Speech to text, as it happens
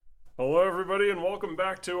Hello, everybody, and welcome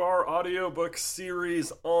back to our audiobook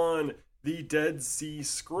series on the Dead Sea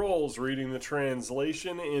Scrolls, reading the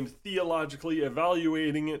translation and theologically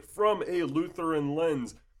evaluating it from a Lutheran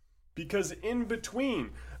lens. Because in between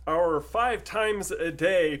our 5 times a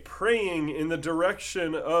day praying in the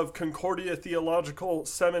direction of Concordia Theological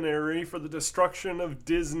Seminary for the destruction of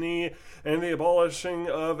Disney and the abolishing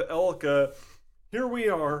of Elka, here we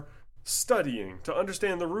are studying to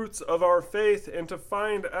understand the roots of our faith and to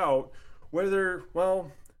find out whether,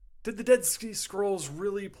 did the Dead Sea Scrolls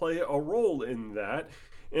really play a role in that?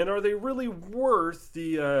 And are they really worth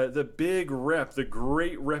the big rep, the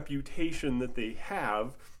great reputation that they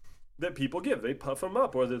have that people give? They puff them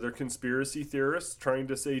up, whether they're conspiracy theorists trying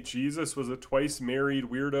to say Jesus was a twice married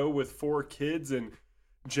weirdo with 4 kids and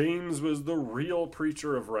James was the real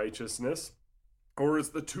preacher of righteousness, or it's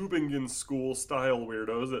the Tübingen school style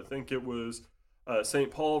weirdos that think it was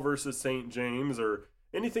St. Paul versus St. James or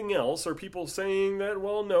anything else, or people saying that,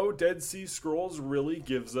 well, no, Dead Sea Scrolls really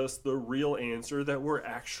gives us the real answer that we're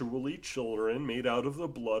actually children made out of the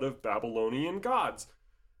blood of Babylonian gods.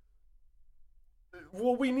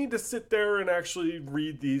 Well, we need to sit there and actually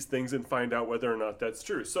read these things and find out whether or not that's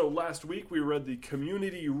true. So last week we read the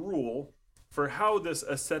community rule for how this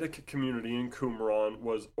ascetic community in Qumran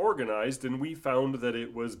was organized, and we found that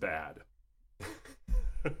it was bad.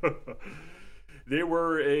 They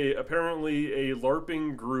were apparently a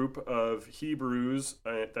LARPing group of Hebrews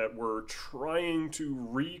that were trying to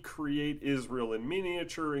recreate Israel in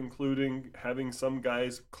miniature, including having some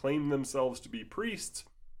guys claim themselves to be priests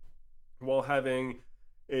while having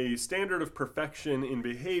a standard of perfection in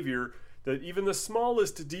behavior that even the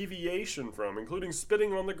smallest deviation from, including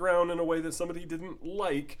spitting on the ground in a way that somebody didn't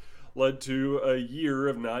like, led to a year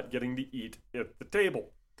of not getting to eat at the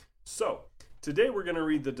table. So, today we're going to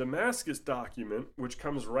read the Damascus document, which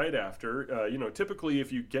comes right after. Typically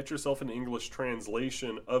if you get yourself an English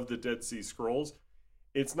translation of the Dead Sea Scrolls,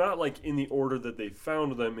 it's not like in the order that they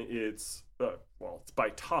found them. It's by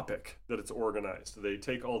topic that it's organized. They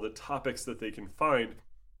take all the topics that they can find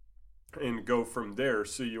and go from there,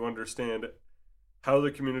 so you understand how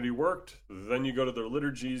the community worked. Then you go to their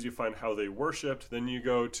liturgies, you find how they worshipped. Then you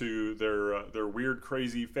go to their weird,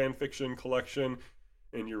 crazy fan fiction collection,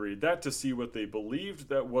 and you read that to see what they believed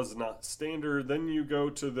that was not standard. Then you go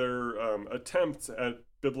to their attempts at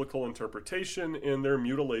biblical interpretation and their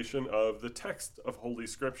mutilation of the text of Holy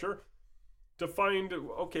Scripture to find,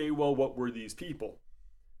 what were these people?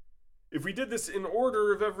 If we did this in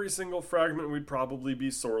order of every single fragment, we'd probably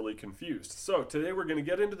be sorely confused. So today we're going to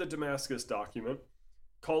get into the Damascus document,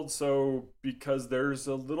 called so because there's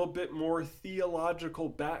a little bit more theological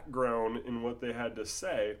background in what they had to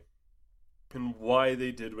say and why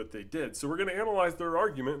they did what they did. So we're going to analyze their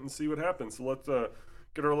argument and see what happens. So let's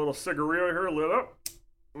get our little cigarillo here lit up.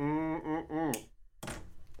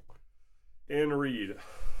 And read.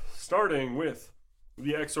 Starting with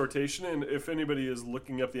the exhortation, and if anybody is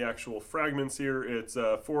looking up the actual fragments here, it's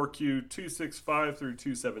 4Q265 through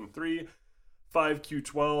 273,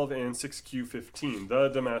 5Q12, and 6Q15, the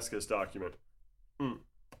Damascus document.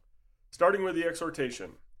 Starting with the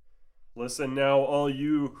exhortation. Listen now, all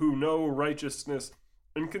you who know righteousness,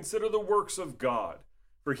 and consider the works of God,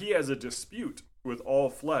 for he has a dispute with all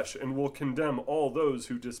flesh, and will condemn all those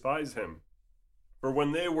who despise him. For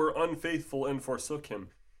when they were unfaithful and forsook him,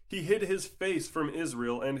 he hid his face from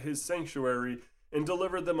Israel and his sanctuary, and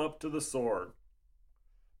delivered them up to the sword.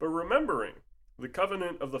 But remembering the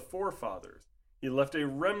covenant of the forefathers, he left a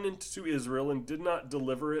remnant to Israel and did not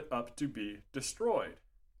deliver it up to be destroyed.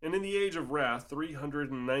 And in the age of wrath,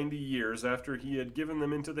 390 years after he had given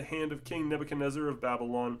them into the hand of King Nebuchadnezzar of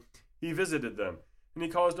Babylon, he visited them, and he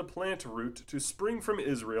caused a plant root to spring from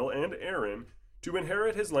Israel and Aaron, to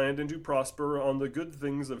inherit his land and to prosper on the good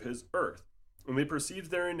things of his earth. And they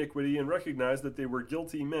perceived their iniquity and recognized that they were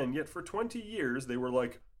guilty men, yet for 20 years they were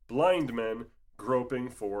like blind men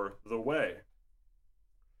groping for the way.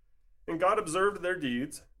 And God observed their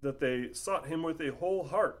deeds, that they sought him with a whole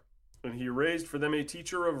heart, and he raised for them a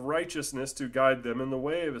teacher of righteousness to guide them in the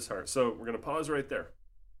way of his heart. So we're going to pause right there.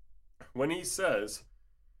 When he says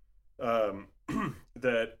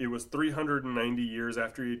that it was 390 years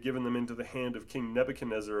after he had given them into the hand of King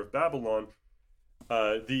Nebuchadnezzar of Babylon,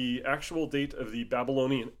 the actual date of the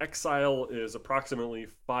Babylonian exile is approximately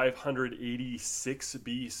 586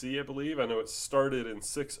 BC, I believe. I know it started in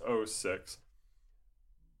 606.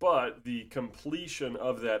 But the completion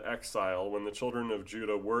of that exile, when the children of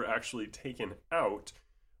Judah were actually taken out,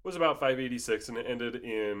 was about 586, and it ended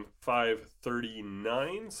in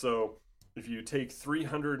 539. So if you take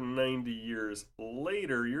 390 years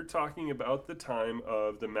later, you're talking about the time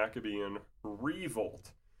of the Maccabean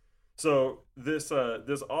revolt. So this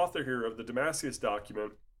author here of the Damascus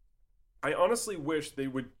document, I honestly wish they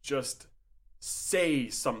would just say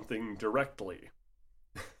something directly.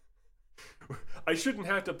 I shouldn't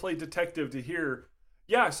have to play detective to hear,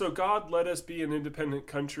 yeah, so God let us be an independent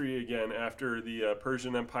country again after the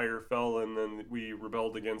Persian Empire fell and then we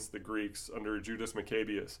rebelled against the Greeks under Judas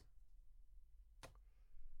Maccabeus.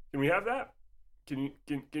 Can we have that? Can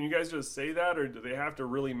you guys just say that, or do they have to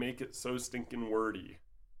really make it so stinking wordy?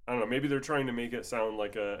 I don't know. Maybe they're trying to make it sound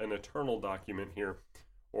like an eternal document here,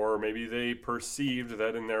 or maybe they perceived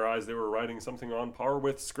that in their eyes they were writing something on par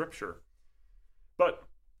with Scripture. But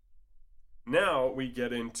now we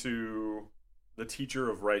get into the teacher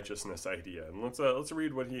of righteousness idea, and let's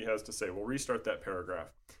read what he has to say. We'll restart that paragraph.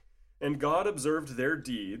 And God observed their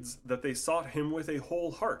deeds, that they sought him with a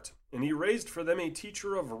whole heart, and he raised for them a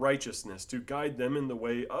teacher of righteousness to guide them in the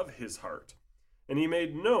way of his heart. And he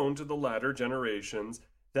made known to the latter generations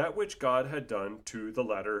that which God had done to the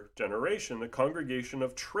latter generation, the congregation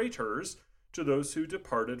of traitors to those who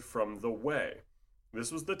departed from the way.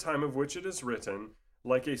 This was the time of which it is written,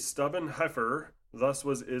 like a stubborn heifer, thus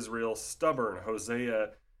was Israel stubborn.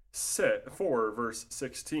 Hosea 4, verse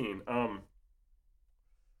 16.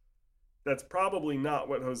 That's probably not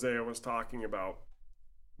what Hosea was talking about,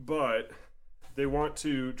 but they want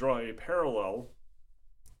to draw a parallel.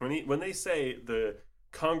 When they say the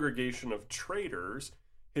congregation of traitors,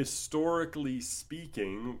 historically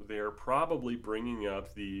speaking, they are probably bringing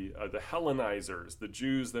up the Hellenizers, the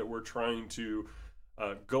Jews that were trying to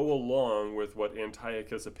go along with what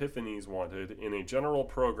Antiochus Epiphanes wanted in a general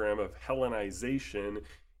program of Hellenization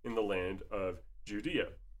in the land of Judea.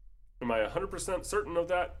 Am I 100% certain of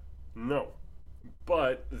that? No.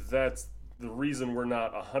 But that's the reason we're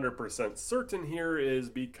not 100% certain here, is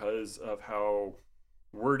because of how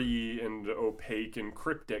wordy and opaque and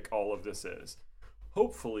cryptic all of this is.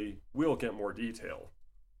 Hopefully, we'll get more detail.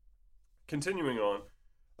 Continuing on,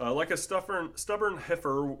 like a stubborn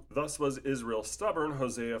heifer, thus was Israel stubborn,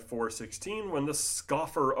 Hosea 4:16, when the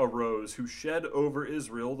scoffer arose, who shed over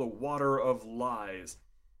Israel the water of lies.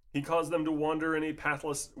 He caused them to wander in a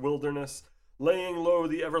pathless wilderness, laying low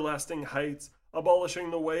the everlasting heights, abolishing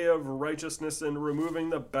the way of righteousness and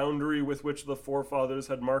removing the boundary with which the forefathers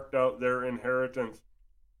had marked out their inheritance,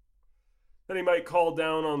 that he might call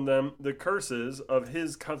down on them the curses of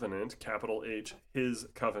his covenant, capital H, his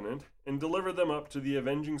covenant, and deliver them up to the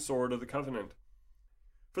avenging sword of the covenant.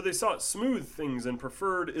 For they sought smooth things and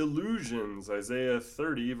preferred illusions, Isaiah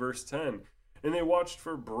 30, verse 10. And they watched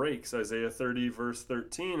for breaks, Isaiah 30, verse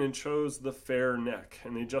 13, and chose the fair neck.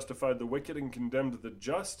 And they justified the wicked and condemned the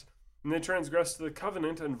just, and they transgressed the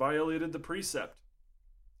covenant and violated the precept.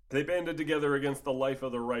 They banded together against the life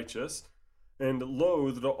of the righteous, and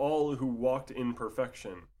loathed all who walked in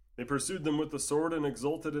perfection. They pursued them with the sword and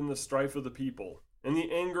exulted in the strife of the people. And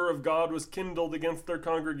the anger of God was kindled against their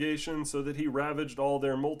congregation, so that he ravaged all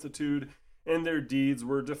their multitude, and their deeds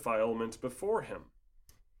were defilement before him.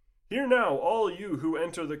 Hear now, all you who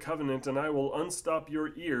enter the covenant, and I will unstop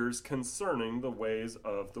your ears concerning the ways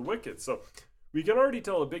of the wicked. So we can already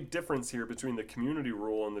tell a big difference here between the community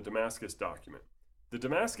rule and the Damascus document. The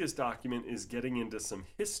Damascus document is getting into some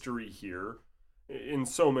history here in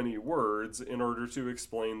so many words in order to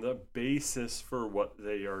explain the basis for what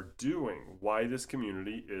they are doing, why this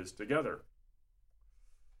community is together.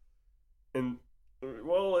 And,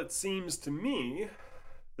 well, it seems to me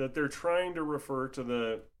that they're trying to refer to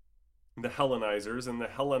the Hellenizers and the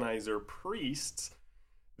Hellenizer priests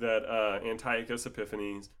that Antiochus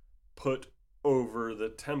Epiphanes put over the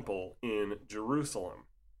temple in Jerusalem,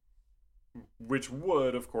 which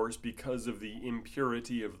would, of course, because of the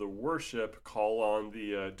impurity of the worship, call on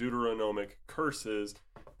the Deuteronomic curses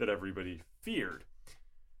that everybody feared.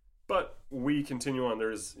 But we continue on.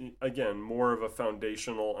 There's, again, more of a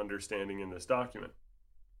foundational understanding in this document.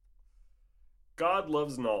 God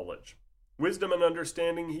loves knowledge. Wisdom and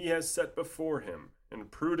understanding he has set before him, and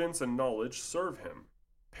prudence and knowledge serve him.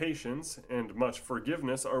 Patience and much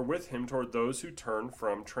forgiveness are with him toward those who turn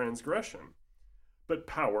from transgression. But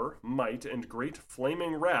power, might, and great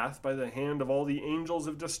flaming wrath by the hand of all the angels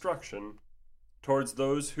of destruction towards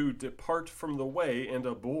those who depart from the way and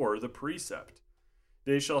abhor the precept.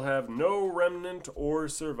 They shall have no remnant or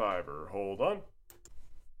survivor. Hold on.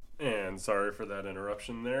 And sorry for that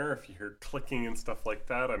interruption there. If you hear clicking and stuff like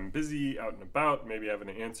that, I'm busy out and about, maybe having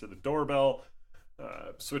to answer the doorbell,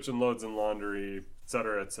 switching loads in laundry,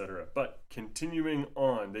 etc., etc. But continuing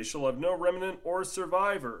on, they shall have no remnant or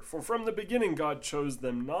survivor, for from the beginning God chose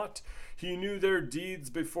them not. He knew their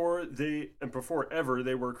deeds before ever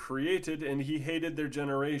they were created, and he hated their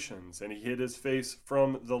generations, and he hid his face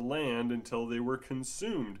from the land until they were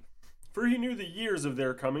consumed. For he knew the years of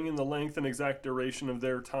their coming and the length and exact duration of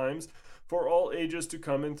their times, for all ages to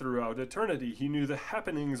come and throughout eternity. He knew the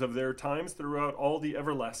happenings of their times throughout all the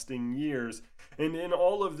everlasting years. And in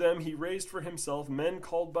all of them he raised for himself men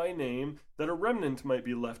called by name, that a remnant might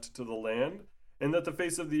be left to the land, and that the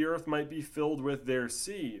face of the earth might be filled with their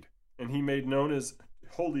seed. And he made known his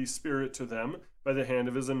Holy Spirit to them by the hand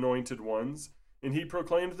of his anointed ones. And he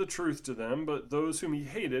proclaimed the truth to them, but those whom he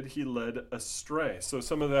hated he led astray. So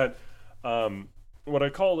some of that, what I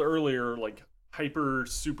called earlier, like hyper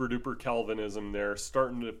super duper Calvinism there,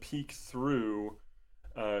 starting to peek through.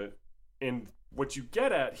 And what you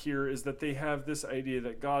get at here is that they have this idea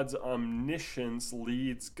that God's omniscience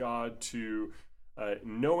leads God to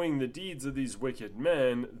knowing the deeds of these wicked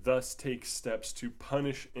men, thus take steps to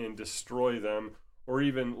punish and destroy them, or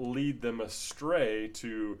even lead them astray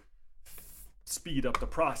to speed up the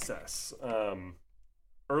process.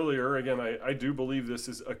 Earlier, again, I do believe this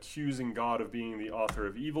is accusing God of being the author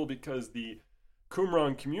of evil, because the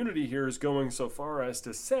Qumran community here is going so far as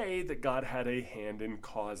to say that God had a hand in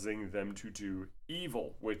causing them to do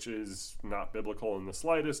evil, which is not biblical in the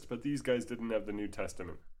slightest, but these guys didn't have the New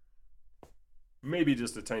Testament. Maybe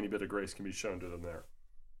just a tiny bit of grace can be shown to them there.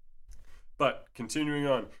 But, continuing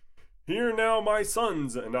on. Hear now, my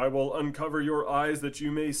sons, and I will uncover your eyes that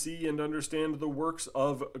you may see and understand the works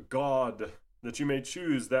of God, that you may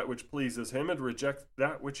choose that which pleases him and reject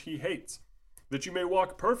that which he hates, that you may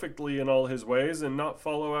walk perfectly in all his ways and not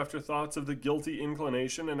follow after thoughts of the guilty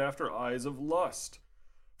inclination and after eyes of lust.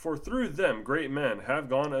 For through them great men have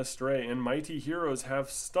gone astray, and mighty heroes have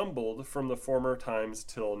stumbled from the former times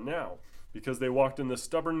till now. Because they walked in the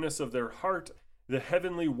stubbornness of their heart, the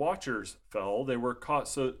heavenly watchers fell. They were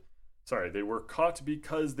caught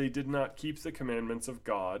because they did not keep the commandments of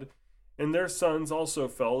God. And their sons also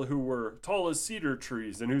fell, who were tall as cedar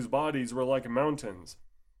trees, and whose bodies were like mountains.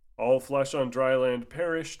 All flesh on dry land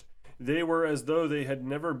perished. They were as though they had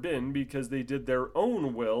never been, because they did their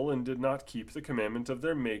own will and did not keep the commandment of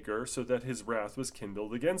their Maker, so that his wrath was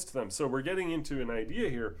kindled against them. So we're getting into an idea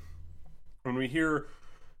here. When we hear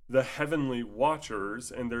the heavenly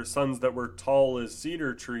watchers and their sons that were tall as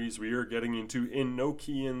cedar trees, we are getting into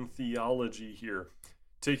Enochian theology here,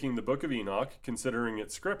 taking the book of Enoch, considering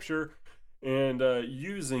it scripture, and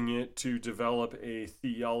using it to develop a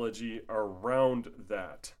theology around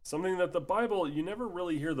that. Something that the Bible, you never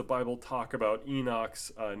really hear the Bible talk about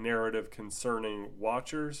Enoch's narrative concerning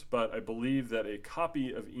watchers, but I believe that a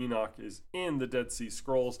copy of Enoch is in the Dead Sea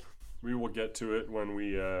Scrolls. We will get to it when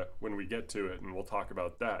we get to it, and we'll talk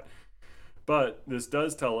about that. But this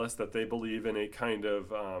does tell us that they believe in a kind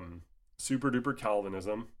of super-duper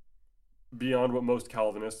Calvinism, beyond what most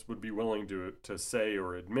Calvinists would be willing to say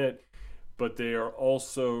or admit, but they are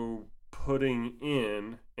also putting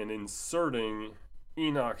in and inserting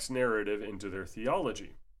Enoch's narrative into their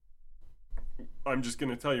theology. I'm just going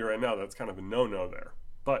to tell you right now, that's kind of a no-no there.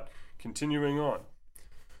 But continuing on.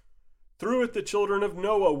 Through it the children of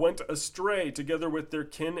Noah went astray together with their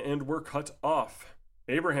kin and were cut off.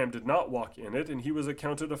 Abraham did not walk in it, and he was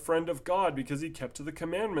accounted a friend of God because he kept the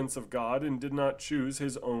commandments of God and did not choose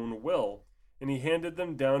his own will. And he handed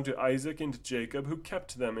them down to Isaac and Jacob, who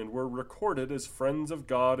kept them and were recorded as friends of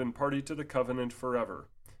God and party to the covenant forever.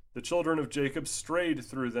 The children of Jacob strayed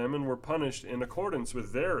through them and were punished in accordance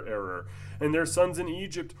with their error. And their sons in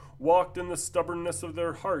Egypt walked in the stubbornness of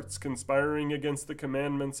their hearts, conspiring against the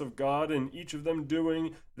commandments of God, and each of them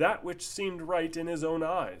doing that which seemed right in his own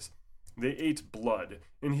eyes. They ate blood,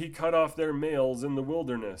 and he cut off their males in the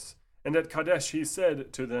wilderness. And at Kadesh he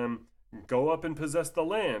said to them, Go up and possess the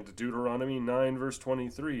land, Deuteronomy 9 verse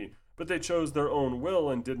 23. But they chose their own will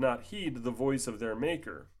and did not heed the voice of their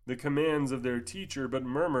Maker, the commands of their teacher, but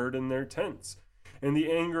murmured in their tents. And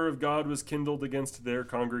the anger of God was kindled against their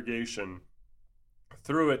congregation.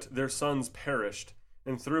 Through it their sons perished,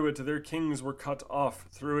 and through it their kings were cut off.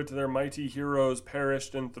 Through it their mighty heroes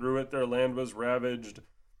perished, and through it their land was ravaged.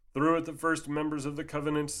 Through it the first members of the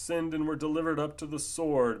covenant sinned and were delivered up to the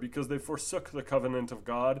sword, because they forsook the covenant of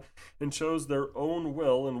God, and chose their own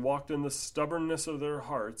will, and walked in the stubbornness of their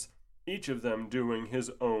hearts, each of them doing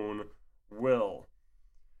his own will.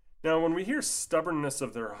 Now, when we hear stubbornness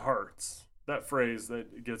of their hearts, that phrase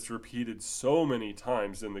that gets repeated so many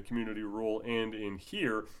times in the community rule and in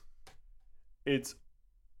here, it's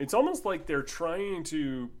almost like they're trying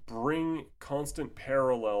to bring constant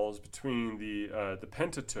parallels between the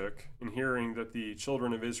Pentateuch and hearing that the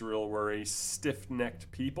children of Israel were a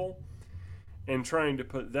stiff-necked people, and trying to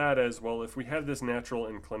put that as, well, if we have this natural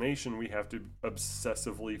inclination, we have to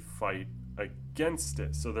obsessively fight against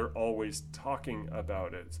it. So they're always talking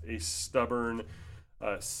about it. It's a stubborn,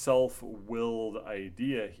 self-willed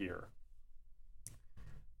idea here.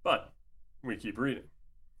 But we keep reading.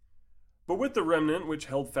 But with the remnant which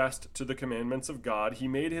held fast to the commandments of God, he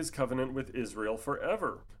made his covenant with Israel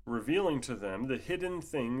forever, revealing to them the hidden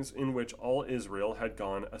things in which all Israel had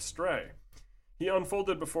gone astray. He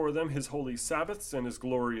unfolded before them his holy Sabbaths and his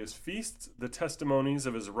glorious feasts, the testimonies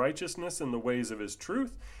of his righteousness and the ways of his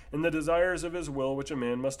truth, and the desires of his will which a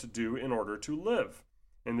man must do in order to live.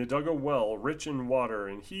 And they dug a well rich in water,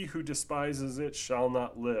 and he who despises it shall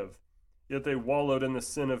not live. Yet they wallowed in the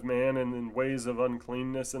sin of man and in ways of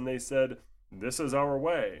uncleanness, and they said, This is our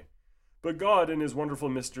way. But God, in his wonderful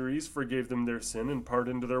mysteries, forgave them their sin and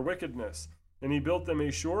pardoned their wickedness. And he built them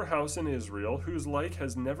a sure house in Israel, whose like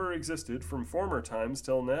has never existed from former times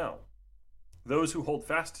till now. Those who hold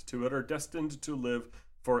fast to it are destined to live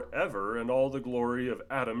forever, and all the glory of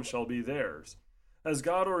Adam shall be theirs, as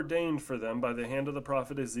God ordained for them by the hand of the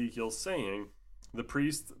prophet Ezekiel, saying, The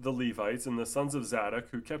priests, the Levites, and the sons of Zadok,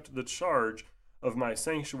 who kept the charge of my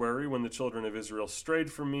sanctuary when the children of Israel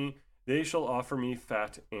strayed from me, they shall offer me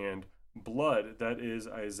fat and blood. That is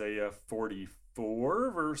Isaiah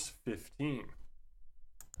 44, verse 15.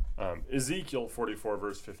 Ezekiel 44,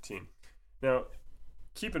 verse 15. Now,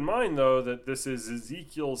 keep in mind, though, that this is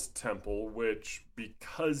Ezekiel's temple, which,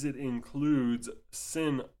 because it includes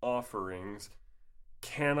sin offerings,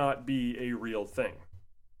 cannot be a real thing.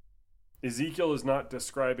 Ezekiel is not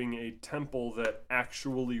describing a temple that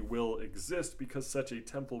actually will exist, because such a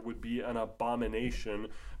temple would be an abomination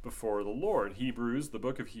before the Lord. Hebrews, the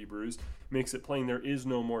book of Hebrews, makes it plain there is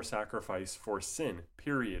no more sacrifice for sin,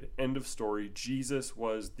 period. End of story. Jesus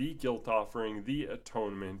was the guilt offering, the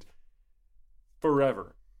atonement,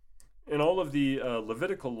 forever. And all of the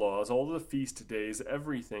Levitical laws, all of the feast days,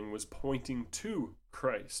 everything was pointing to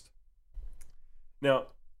Christ. Now,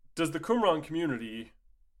 does the Qumran community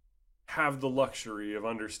have the luxury of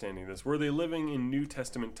understanding this? Were they living in New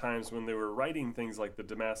Testament times when they were writing things like the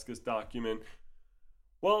Damascus document?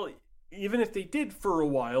 Well, even if they did for a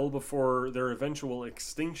while before their eventual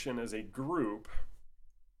extinction as a group,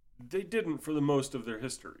 they didn't for the most of their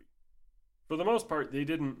history. For the most part, they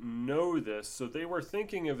didn't know this, so they were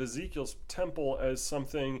thinking of Ezekiel's temple as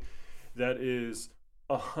something that is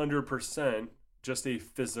 100% just a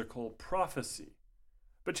physical prophecy.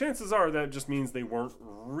 But chances are that just means they weren't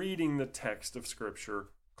reading the text of Scripture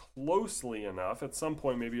closely enough. At some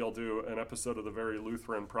point, maybe I'll do an episode of the Very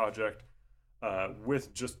Lutheran Project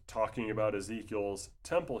with just talking about Ezekiel's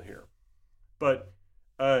temple here. But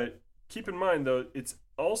keep in mind, though, it's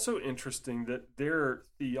also interesting that their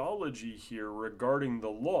theology here regarding the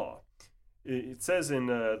law, it says in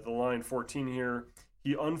the line 14 here,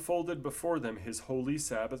 He unfolded before them his holy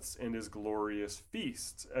Sabbaths and his glorious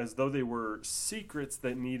feasts, as though they were secrets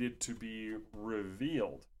that needed to be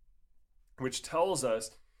revealed, which tells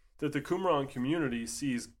us that the Qumran community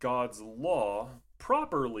sees God's law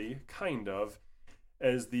properly, kind of,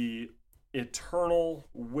 as the eternal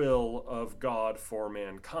will of God for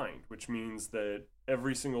mankind, which means that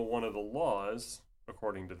every single one of the laws,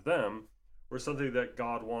 according to them, were something that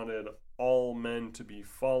God wanted all men to be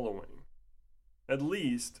following. At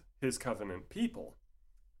least his covenant people.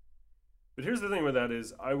 But here's the thing with that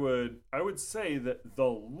is I would say that the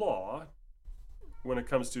law, when it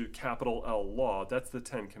comes to capital L law, that's the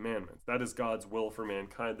Ten Commandments. That is God's will for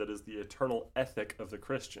mankind. That is the eternal ethic of the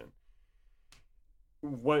Christian.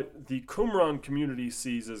 What the Qumran community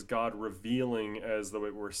sees as God revealing as though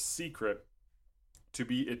it were secret to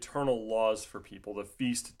be eternal laws for people, the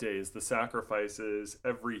feast days, the sacrifices,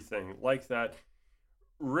 everything like that,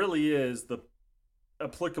 really is the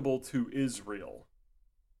applicable to Israel.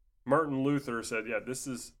 Martin Luther said, this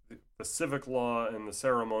is the civic law and the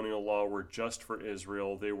ceremonial law were just for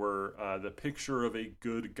Israel. They were the picture of a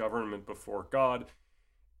good government before God,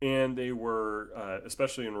 and they were,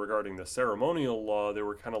 especially in regarding the ceremonial law, they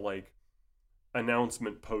were kind of like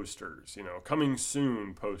announcement posters, coming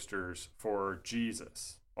soon posters for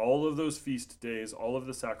Jesus. All of those feast days, all of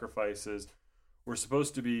the sacrifices were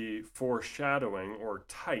supposed to be foreshadowing or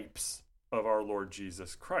types of our Lord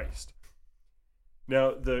Jesus Christ.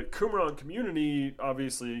 Now, the Qumran community,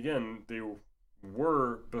 obviously, again, they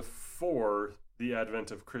were before the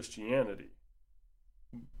advent of Christianity.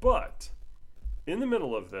 But in the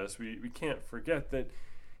middle of this, we can't forget that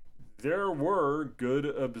there were good,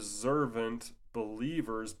 observant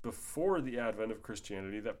believers before the advent of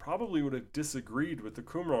Christianity that probably would have disagreed with the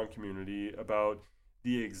Qumran community about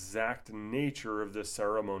the exact nature of this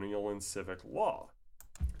ceremonial and civic law.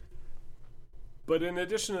 But in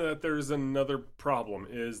addition to that, there's another problem,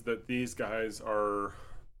 is that these guys are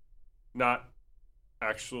not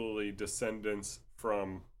actually descendants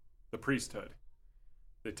from the priesthood.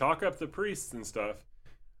 They talk up the priests and stuff,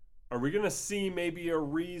 Are we going to see maybe a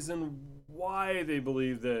reason why they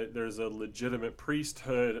believe that there's a legitimate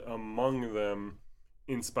priesthood among them,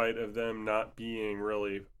 in spite of them not being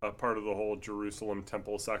really a part of the whole Jerusalem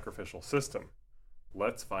temple sacrificial system?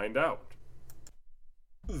 Let's find out.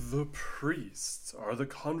 The priests are the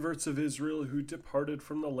converts of Israel who departed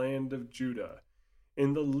from the land of Judah,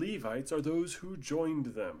 and the Levites are those who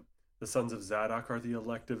joined them. The sons of Zadok are the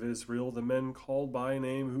elect of Israel, the men called by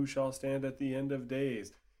name who shall stand at the end of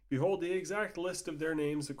days. Behold the exact list of their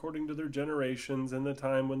names according to their generations, and the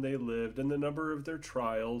time when they lived, and the number of their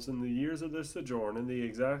trials, and the years of their sojourn, and the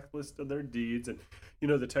exact list of their deeds. And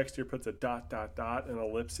the text here puts a ... and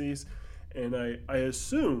ellipses. And I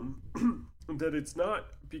assume that it's not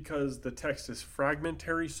because the text is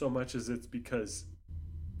fragmentary so much as it's because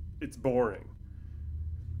it's boring.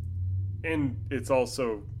 And it's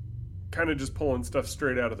also kind of just pulling stuff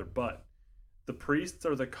straight out of their butt. The priests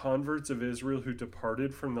are the converts of Israel who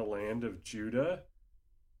departed from the land of Judah.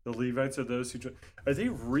 The Levites are those who... Are they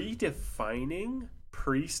redefining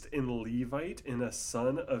priest and Levite in a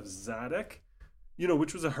son of Zadok?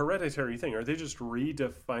 Which was a hereditary thing. Are they just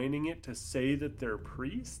redefining it to say that they're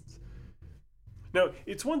priests? Now,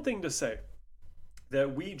 it's one thing to say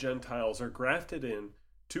that we Gentiles are grafted in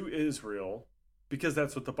to Israel because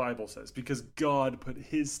that's what the Bible says, because God put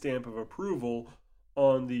his stamp of approval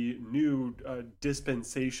on the new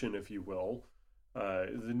dispensation, if you will,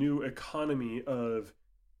 the new economy of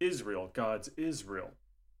Israel, God's Israel.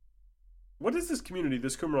 What does this community,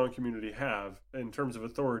 this Qumran community, have in terms of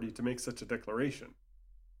authority to make such a declaration?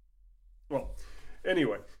 Well,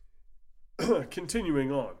 anyway,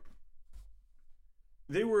 continuing on.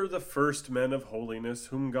 They were the first men of holiness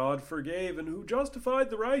whom God forgave, and who justified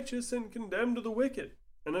the righteous and condemned the wicked.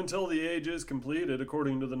 And until the age is completed,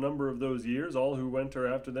 according to the number of those years, all who enter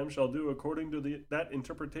after them shall do according to that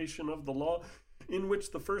interpretation of the law in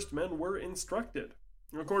which the first men were instructed.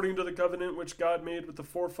 According to the covenant which God made with the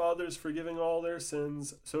forefathers, forgiving all their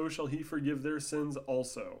sins, so shall he forgive their sins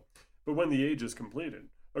also. But when the age is completed,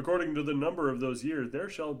 according to the number of those years, there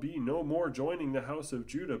shall be no more joining the house of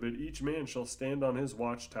Judah, but each man shall stand on his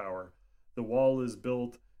watchtower. The wall is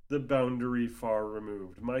built, the boundary far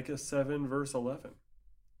removed. Micah 7, verse 11.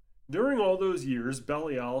 During all those years,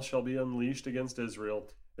 Belial shall be unleashed against Israel,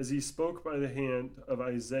 as he spoke by the hand of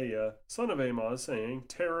Isaiah, son of Amoz, saying,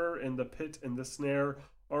 Terror and the pit and the snare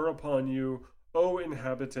are upon you, O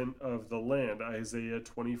inhabitant of the land. Isaiah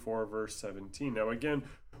 24, verse 17. Now again,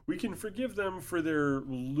 we can forgive them for their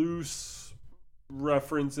loose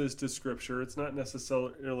references to Scripture. It's not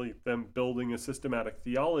necessarily them building a systematic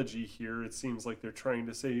theology here. It seems like they're trying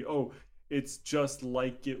to say, it's just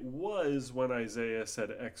like it was when Isaiah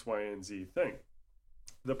said X, Y, and Z thing.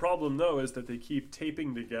 The problem, though, is that they keep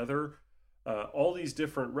taping together all these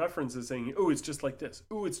different references saying, it's just like this,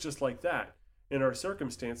 it's just like that in our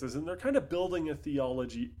circumstances, and they're kind of building a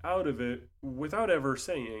theology out of it without ever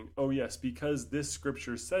saying, yes, because this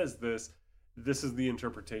scripture says this is the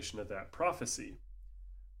interpretation of that prophecy.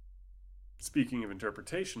 Speaking of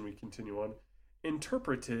interpretation, we continue on.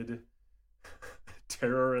 Interpreted,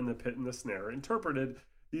 terror and the pit and the snare. Interpreted,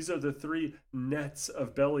 these are the three nets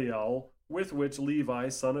of Belial, with which Levi,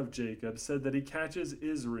 son of Jacob, said that he catches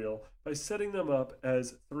Israel by setting them up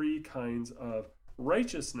as three kinds of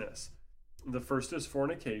righteousness. The first is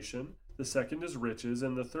fornication, the second is riches,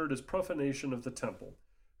 and the third is profanation of the temple.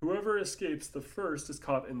 Whoever escapes the first is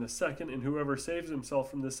caught in the second, and whoever saves himself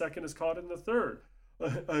from the second is caught in the third.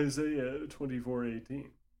 Isaiah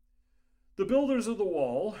 24:18. The builders of the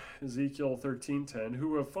wall, Ezekiel 13:10,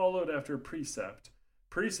 who have followed after precept.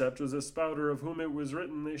 Precept was a spouter of whom it was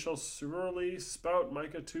written, they shall surely spout,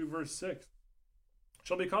 Micah 2, verse 6.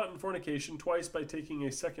 Shall be caught in fornication twice by taking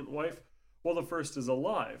a second wife, while the first is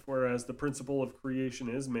alive, whereas the principle of creation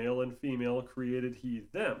is male and female created he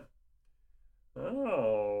them.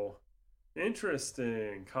 Oh,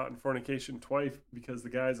 interesting. Caught in fornication twice because the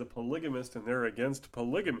guy's a polygamist and they're against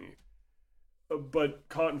polygamy. But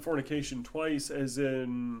caught in fornication twice as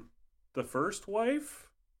in the first wife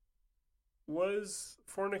was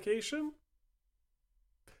fornication?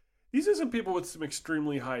 These are some people with some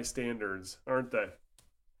extremely high standards, aren't they?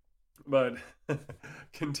 But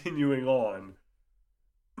continuing on.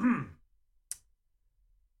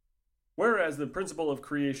 Whereas the principle of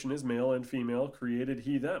creation is male and female, created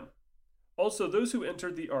he them. Also, those who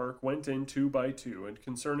entered the ark went in 2 by 2, and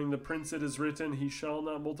concerning the prince it is written, he shall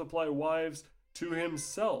not multiply wives to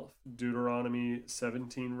himself. Deuteronomy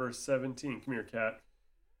 17, verse 17. Come here, cat.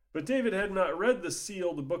 But David had not read the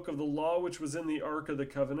sealed book of the law which was in the ark of the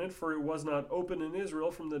covenant, for it was not open in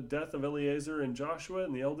Israel from the death of Eleazar and Joshua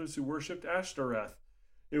and the elders who worshipped Ashtoreth.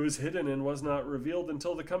 It was hidden and was not revealed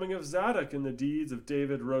until the coming of Zadok, and the deeds of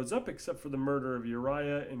David rose up except for the murder of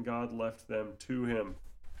Uriah, and God left them to him.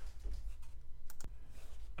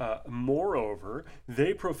 Moreover,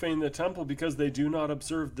 they profane the temple because they do not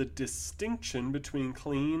observe the distinction between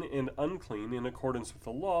clean and unclean in accordance with the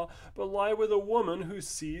law, but lie with a woman who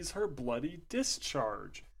sees her bloody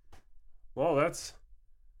discharge. Well, that's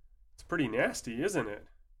pretty nasty, isn't it?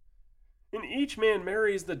 And each man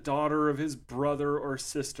marries the daughter of his brother or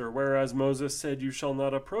sister, whereas Moses said, "You shall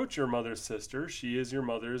not approach your mother's sister, she is your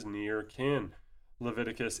mother's near kin."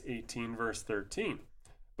 Leviticus 18, verse 13.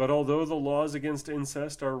 But although the laws against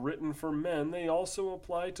incest are written for men, they also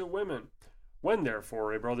apply to women. When,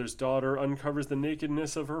 therefore, a brother's daughter uncovers the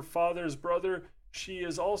nakedness of her father's brother, she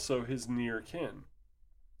is also his near kin.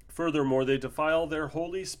 Furthermore, they defile their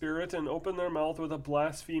Holy Spirit and open their mouth with a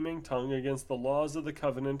blaspheming tongue against the laws of the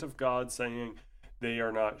covenant of God, saying, "They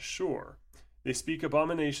are not sure." They speak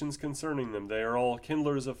abominations concerning them. They are all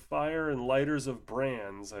kindlers of fire and lighters of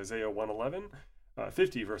brands. Isaiah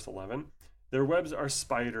 50, verse 11. Their webs are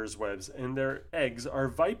spiders' webs, and their eggs are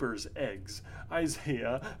vipers' eggs.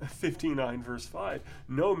 Isaiah 59, verse 5.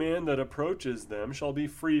 No man that approaches them shall be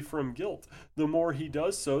free from guilt. The more he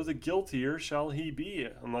does so, the guiltier shall he be,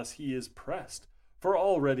 unless he is pressed. For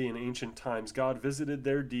already in ancient times God visited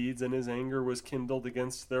their deeds, and his anger was kindled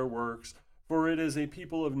against their works. For it is a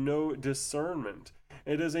people of no discernment.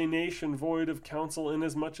 It is a nation void of counsel,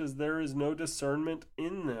 inasmuch as there is no discernment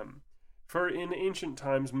in them. For in ancient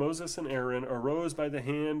times Moses and Aaron arose by the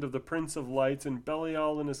hand of the Prince of Lights, and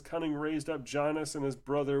Belial and his cunning raised up Jannes and his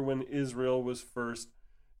brother when Israel was first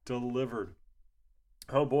delivered.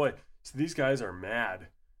 Oh boy, so these guys are mad.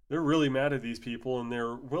 They're really mad at these people, and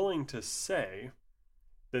they're willing to say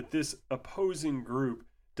that this opposing group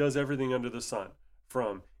does everything under the sun,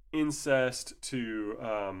 from incest to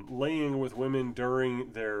laying with women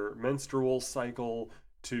during their menstrual cycle,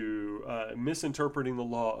 to misinterpreting the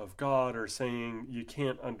law of God, or saying you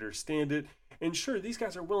can't understand it. And sure, these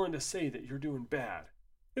guys are willing to say that you're doing bad.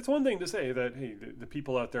 It's one thing to say that, hey, the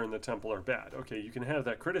people out there in the temple are bad. Okay, you can have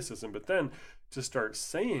that criticism, but then to start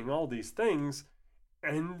saying all these things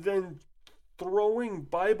and then throwing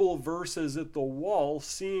Bible verses at the wall,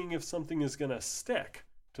 seeing if something is going to stick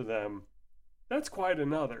to them, that's quite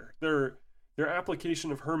another. Their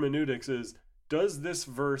application of hermeneutics is, does this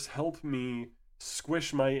verse help me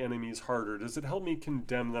squish my enemies harder? Does it help me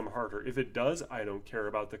condemn them harder? If it does, I don't care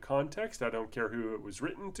about the context. I don't care who it was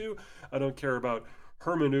written to. I don't care about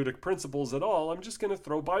hermeneutic principles at all. I'm just going to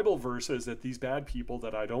throw Bible verses at these bad people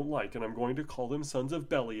that I don't like, and I'm going to call them sons of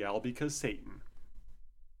Belial because Satan.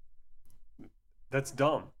 That's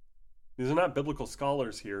dumb. These are not biblical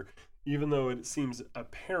scholars here, even though it seems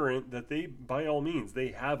apparent that they, by all means, they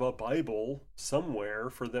have a Bible somewhere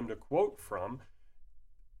for them to quote from.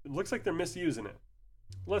 It looks like they're misusing it.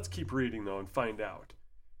 Let's keep reading, though, and find out.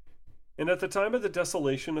 And at the time of the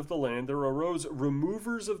desolation of the land, there arose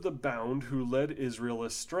removers of the bound who led Israel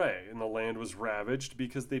astray, and the land was ravaged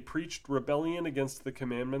because they preached rebellion against the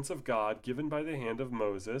commandments of God given by the hand of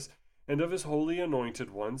Moses and of his holy anointed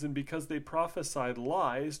ones, and because they prophesied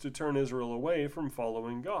lies to turn Israel away from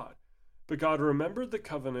following God. But God remembered the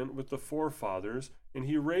covenant with the forefathers, and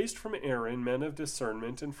he raised from Aaron men of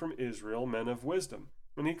discernment, and from Israel men of wisdom.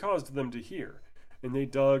 And he caused them to hear. And they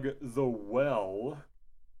dug the well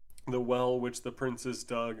which the princes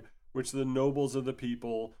dug, which the nobles of the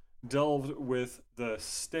people delved with the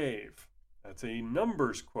stave. That's a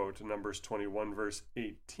Numbers quote, Numbers 21, verse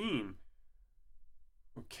 18.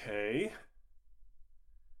 Okay.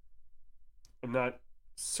 I'm not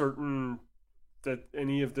certain that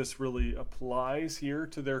any of this really applies here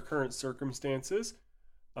to their current circumstances.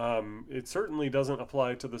 It certainly doesn't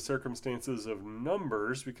apply to the circumstances of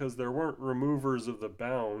Numbers, because there weren't removers of the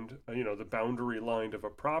bound, the boundary line of a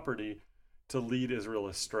property to lead Israel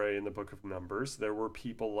astray in the book of Numbers. There were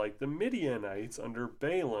people like the Midianites under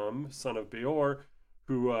Balaam, son of Beor,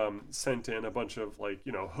 who sent in a bunch of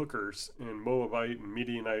hookers and Moabite and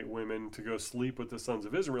Midianite women to go sleep with the sons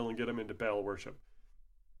of Israel and get them into Baal worship.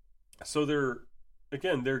 So they're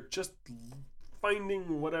just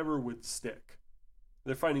finding whatever would stick.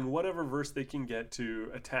 They're finding whatever verse they can get to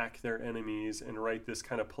attack their enemies and write this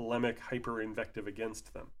kind of polemic hyper-invective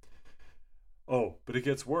against them. Oh, but it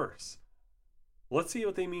gets worse. Let's see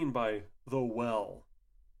what they mean by the well.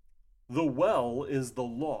 The well is the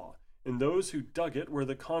law, and those who dug it were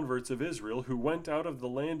the converts of Israel who went out of the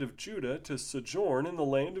land of Judah to sojourn in the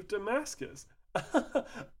land of Damascus.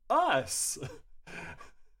 Us!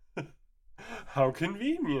 How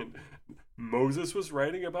convenient. Moses was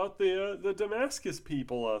writing about the Damascus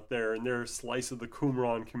people out there and their slice of the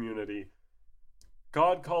Qumran community.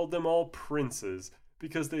 God called them all princes,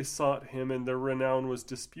 because they sought him, and their renown was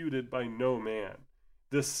disputed by no man.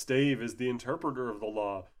 This stave is the interpreter of the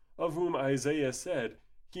law, of whom Isaiah said,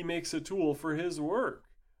 he makes a tool for his work.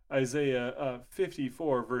 Isaiah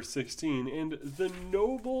 54, verse 16. And the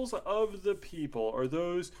nobles of the people are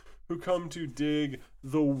those who come to dig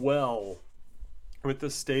the well with the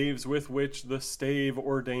staves with which the stave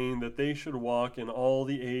ordained that they should walk in all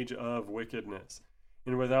the age of wickedness.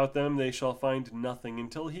 And without them they shall find nothing,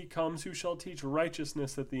 until he comes who shall teach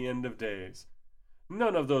righteousness at the end of days.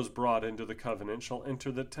 None of those brought into the covenant shall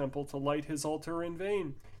enter the temple to light his altar in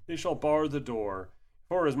vain. They shall bar the door.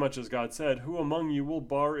 Forasmuch as God said, who among you will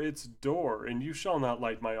bar its door? And you shall not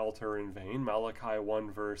light my altar in vain. Malachi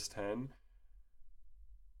 1 verse 10.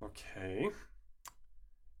 Okay.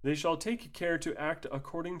 They shall take care to act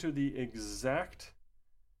according to the exact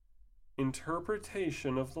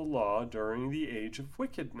interpretation of the law during the age of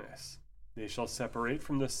wickedness. They shall separate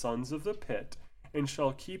from the sons of the pit, and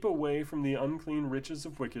shall keep away from the unclean riches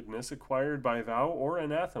of wickedness acquired by vow or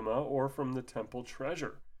anathema, or from the temple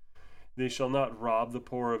treasure. They shall not rob the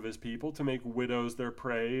poor of his people, to make widows their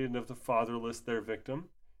prey, and of the fatherless their victim.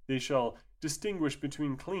 They shall distinguish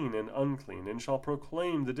between clean and unclean, and shall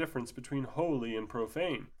proclaim the difference between holy and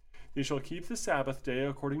profane. They shall keep the Sabbath day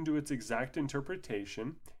according to its exact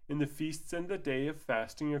interpretation, and the feasts and the day of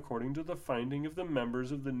fasting according to the finding of the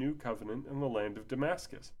members of the new covenant in the land of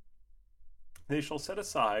Damascus. They shall set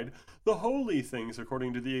aside the holy things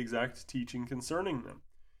according to the exact teaching concerning them.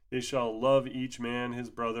 They shall love each man his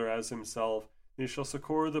brother as himself. They shall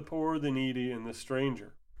succor the poor, the needy, and the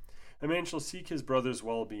stranger. A man shall seek his brother's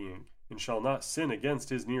well-being, and shall not sin against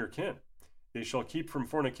his near kin. They shall keep from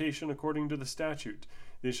fornication according to the statute.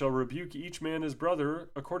 They shall rebuke each man his brother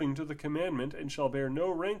according to the commandment, and shall bear no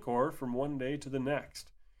rancor from one day to the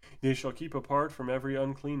next. They shall keep apart from every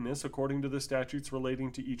uncleanness according to the statutes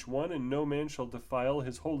relating to each one, and no man shall defile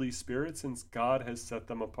his Holy Spirit, since God has set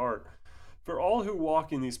them apart. For all who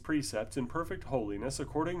walk in these precepts in perfect holiness,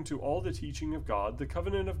 according to all the teaching of God, the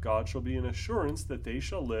covenant of God shall be an assurance that they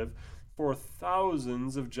shall live for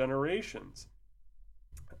thousands of generations.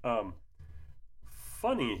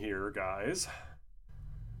 Funny here, guys,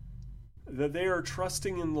 that they are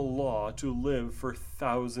trusting in the law to live for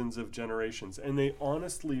thousands of generations. And they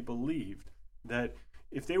honestly believed that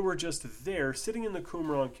if they were just there, sitting in the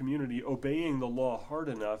Qumran community, obeying the law hard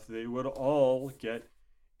enough, they would all get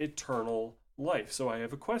eternal life. So I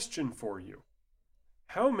have a question for you.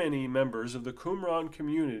 How many members of the Qumran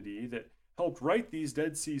community that helped write these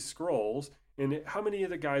Dead Sea Scrolls, and how many of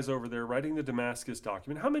the guys over there writing the Damascus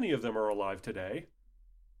document, how many of them are alive today?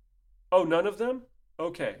 Oh, none of them?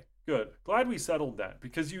 Okay, good. Glad we settled that,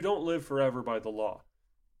 because you don't live forever by the law.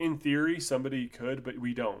 In theory, somebody could, but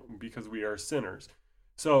we don't, because we are sinners.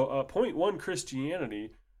 So, point one,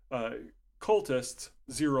 Christianity, cultists,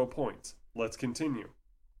 0 points. Let's continue.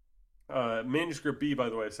 Manuscript B, by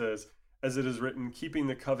the way, says, as it is written, keeping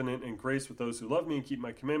the covenant and grace with those who love me and keep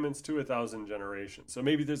my commandments to 1,000 generations. So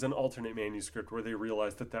maybe there's an alternate manuscript where they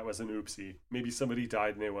realized that that was an oopsie. Maybe somebody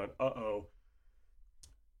died and they went, uh-oh.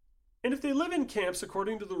 And if they live in camps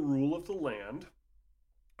according to the rule of the land,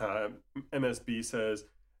 MSB says,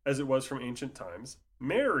 as it was from ancient times,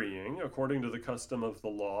 marrying according to the custom of the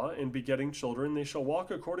law and begetting children, they shall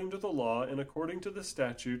walk according to the law and according to the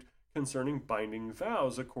statute concerning binding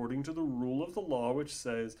vows, according to the rule of the law, which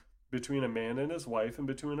says, between a man and his wife, and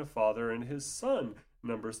between a father and his son,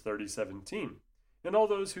 Numbers 30:17. And all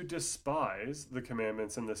those who despise the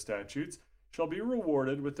commandments and the statutes shall be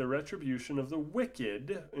rewarded with the retribution of the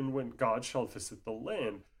wicked, and when God shall visit the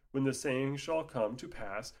land, when the saying shall come to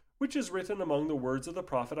pass, which is written among the words of the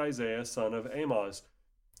prophet Isaiah, son of Amoz.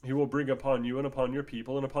 He will bring upon you and upon your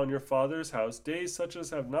people and upon your father's house days such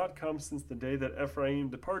as have not come since the day that Ephraim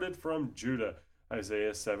departed from Judah.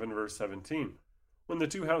 Isaiah 7 verse 17. When the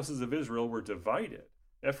two houses of Israel were divided,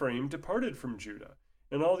 Ephraim departed from Judah,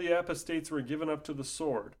 and all the apostates were given up to the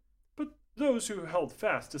sword. But those who held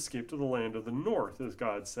fast escaped to the land of the north, as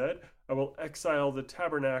God said, I will exile the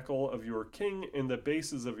tabernacle of your king and the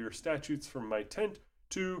bases of your statutes from my tent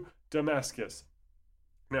to Damascus.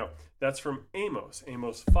 Now, that's from Amos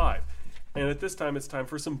 5. And at this time, it's time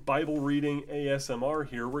for some Bible reading ASMR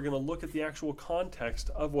here. We're going to look at the actual context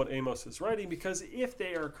of what Amos is writing, because if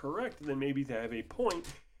they are correct, then maybe they have a point,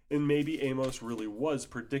 and maybe Amos really was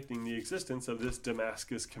predicting the existence of this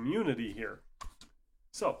Damascus community here.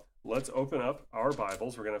 So, let's open up our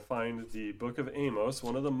Bibles. We're going to find the book of Amos,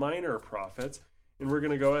 one of the minor prophets, and we're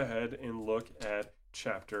going to go ahead and look at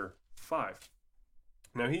chapter 5.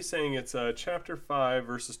 Now, he's saying it's chapter 5,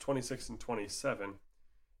 verses 26 and 27.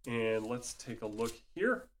 And let's take a look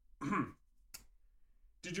here.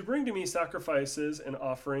 Did you bring to me sacrifices and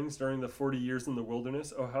offerings during the 40 years in the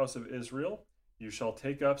wilderness, O house of Israel? You shall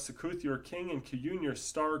take up Succoth your king, and Kiyun your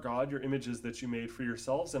star god, your images that you made for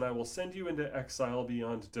yourselves, and I will send you into exile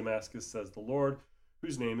beyond Damascus, says the Lord,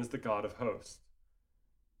 whose name is the God of hosts.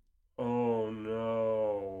 Oh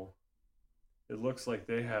no. It looks like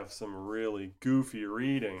they have some really goofy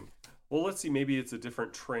reading. Well, let's see, maybe it's a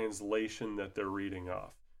different translation that they're reading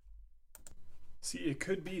off. See, it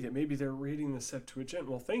could be that maybe they're reading the Septuagint.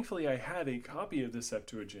 Well, thankfully, I have a copy of the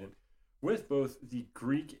Septuagint with both the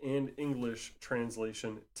Greek and English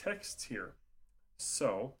translation texts here.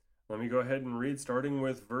 So, let me go ahead and read, starting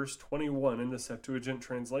with verse 21 in the Septuagint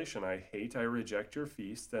translation. I reject your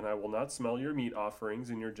feasts, and I will not smell your meat offerings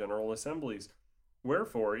in your general assemblies.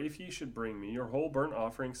 Wherefore, if ye should bring me your whole burnt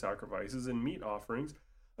offering sacrifices and meat offerings,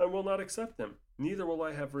 I will not accept them, neither will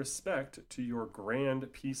I have respect to your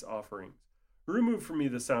grand peace offerings. Remove from me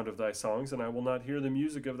the sound of thy songs, and I will not hear the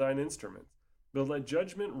music of thine instruments. But let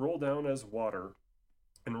judgment roll down as water,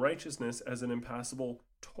 and righteousness as an impassable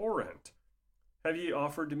torrent. Have ye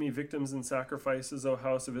offered to me victims and sacrifices, O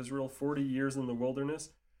house of Israel, 40 years in the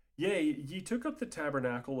wilderness? Yea, ye took up the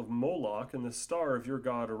tabernacle of Moloch and the star of your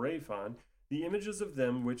god Rephan, the images of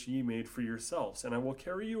them which ye made for yourselves, and I will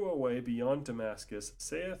carry you away beyond Damascus,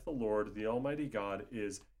 saith the Lord, the Almighty God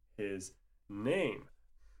is his name.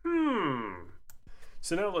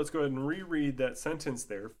 So now let's go ahead and reread that sentence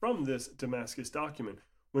there from this Damascus document.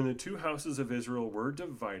 When the two houses of Israel were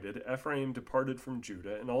divided, Ephraim departed from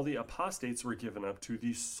Judah, and all the apostates were given up to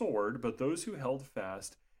the sword, but those who held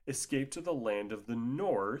fast escaped to the land of the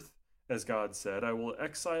north. As God said, I will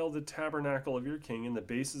exile the tabernacle of your king and the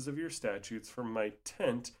bases of your statutes from my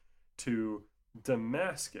tent to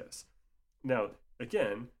Damascus. Now,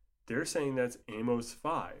 again, they're saying that's Amos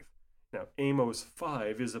 5. Now, Amos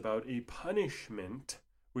 5 is about a punishment,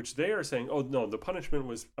 which they are saying, oh no, the punishment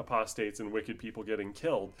was apostates and wicked people getting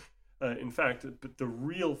killed. In fact, the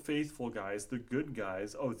real faithful guys, the good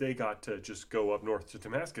guys, they got to just go up north to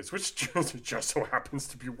Damascus, which just so happens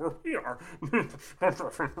to be where we are.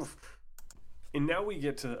 And now we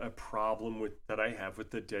get to a problem that I have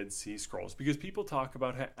with the Dead Sea Scrolls, because people talk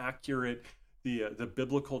about how accurate the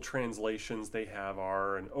biblical translations they have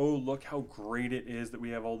are, and look how great it is that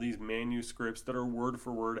we have all these manuscripts that are word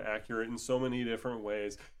for word accurate in so many different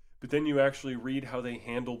ways. But then you actually read how they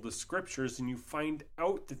handled the scriptures, and you find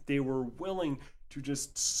out that they were willing to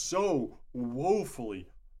just so woefully,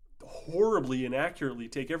 horribly inaccurately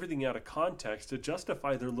take everything out of context to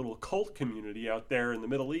justify their little cult community out there in the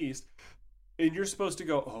Middle East. And you're supposed to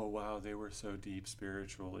go, oh, wow, they were so deep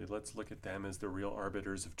spiritually. Let's look at them as the real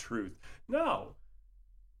arbiters of truth. No.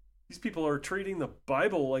 These people are treating the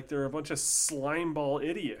Bible like they're a bunch of slimeball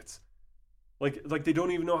idiots. Like they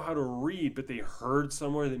don't even know how to read, but they heard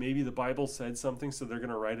somewhere that maybe the Bible said something, so they're going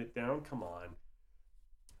to write it down. Come on.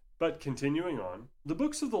 But continuing on, the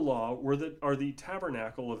books of the law are the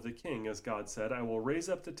tabernacle of the king, as God said, I will raise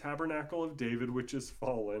up the tabernacle of David, which is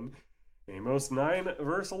fallen. Amos 9,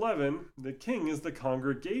 verse 11, the king is the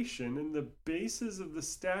congregation, and the bases of the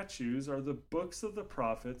statues are the books of the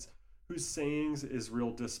prophets, whose sayings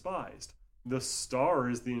Israel despised. The star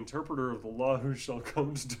is the interpreter of the law, who shall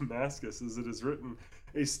come to Damascus, as it is written,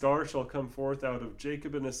 a star shall come forth out of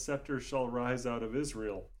Jacob, and a scepter shall rise out of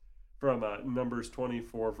Israel. From Numbers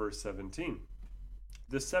 24, verse 17.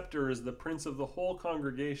 The scepter is the prince of the whole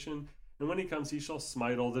congregation, and when he comes, he shall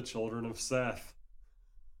smite all the children of Seth.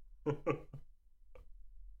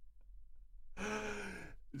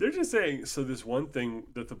 They're just saying, so this one thing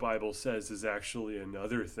that the Bible says is actually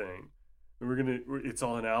another thing. And it's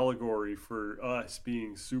all an allegory for us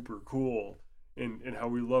being super cool and how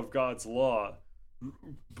we love God's law.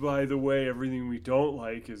 By the way, everything we don't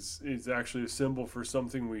like is actually a symbol for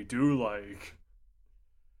something we do like.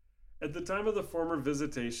 At the time of the former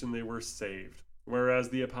visitation, they were saved, whereas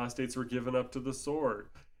the apostates were given up to the sword.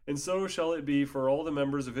 And so shall it be for all the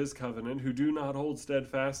members of his covenant who do not hold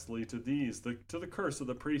steadfastly to to the curse of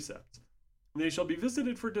the precepts. They shall be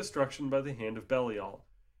visited for destruction by the hand of Belial.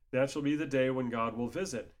 That shall be the day when God will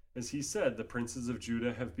visit. As he said, the princes of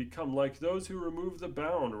Judah have become like those who remove the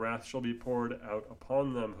bound. Wrath shall be poured out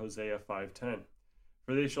upon them. Hosea 5:10.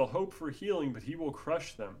 For they shall hope for healing, but he will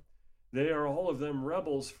crush them. They are all of them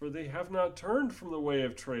rebels, for they have not turned from the way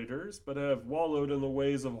of traitors, but have wallowed in the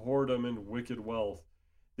ways of whoredom and wicked wealth.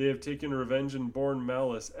 They have taken revenge and borne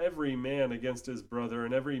malice, every man against his brother,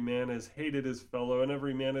 and every man has hated his fellow, and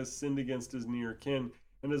every man has sinned against his near kin,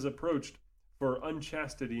 and has approached for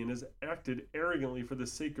unchastity, and has acted arrogantly for the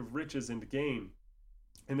sake of riches and gain.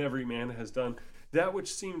 And every man has done that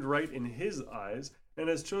which seemed right in his eyes, and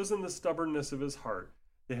has chosen the stubbornness of his heart.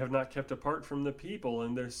 They have not kept apart from the people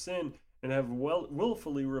in their sin, and have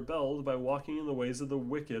willfully rebelled by walking in the ways of the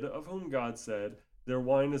wicked, of whom God said, their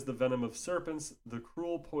wine is the venom of serpents, the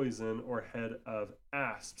cruel poison or head of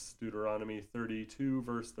asps. Deuteronomy 32,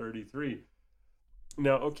 verse 33.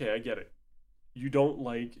 Now, okay, I get it. You don't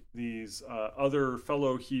like these other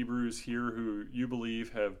fellow Hebrews here who you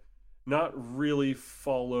believe have not really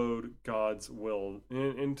followed God's will.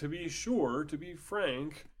 And to be sure, to be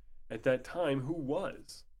frank, at that time, who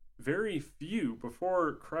was? Very few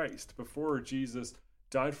before Christ, before Jesus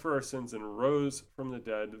died for our sins and rose from the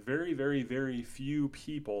dead. Very, very, very few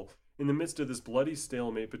people in the midst of this bloody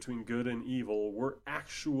stalemate between good and evil were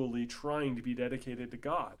actually trying to be dedicated to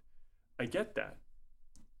God. I get that.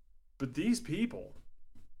 But these people,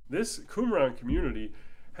 this Qumran community,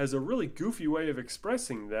 has a really goofy way of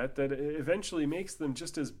expressing that eventually makes them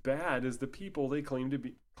just as bad as the people they claim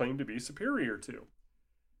to be superior to.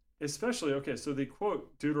 Especially, okay, so they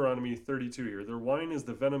quote Deuteronomy 32 here. Their wine is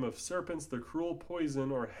the venom of serpents, the cruel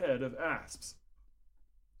poison or head of asps.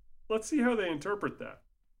 Let's see how they interpret that.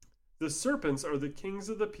 The serpents are the kings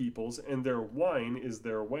of the peoples, and their wine is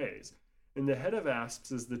their ways. And the head of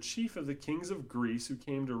asps is the chief of the kings of Greece who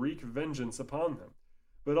came to wreak vengeance upon them.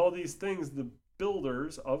 But all these things, the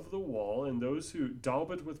builders of the wall and those who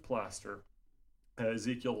daub it with plaster,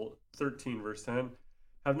 Ezekiel 13, verse 10,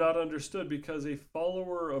 have not understood, because a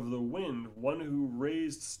follower of the wind, one who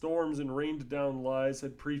raised storms and rained down lies,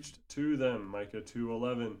 had preached to them, Micah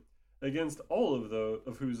 2:11, against all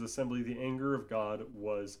of whose assembly the anger of God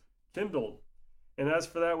was kindled. And as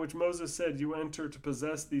for that which Moses said, you enter to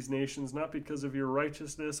possess these nations, not because of your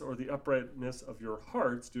righteousness or the uprightness of your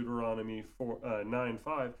hearts, Deuteronomy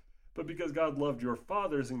 9:5, but because God loved your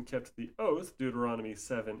fathers and kept the oath, Deuteronomy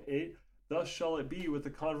 7:8, thus shall it be with the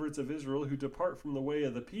converts of Israel who depart from the way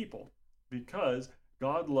of the people. Because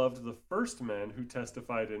God loved the first men who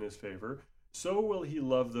testified in his favor, so will he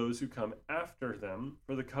love those who come after them,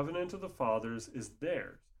 for the covenant of the fathers is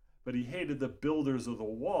theirs. But he hated the builders of the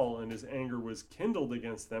wall, and his anger was kindled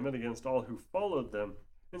against them and against all who followed them.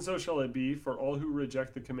 And so shall it be for all who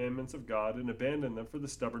reject the commandments of God and abandon them for the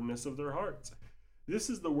stubbornness of their hearts. This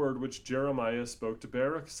is the word which Jeremiah spoke to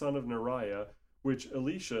Baruch son of Neriah, which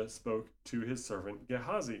Elisha spoke to his servant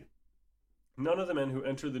Gehazi. None of the men who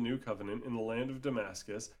enter the new covenant in the land of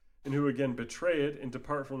Damascus, and who again betray it and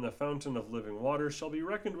depart from the fountain of living water, shall be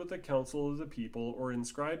reckoned with the council of the people, or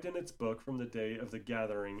inscribed in its book from the day of the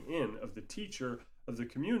gathering in of the teacher of the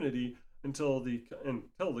community until the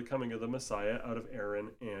coming of the Messiah out of Aaron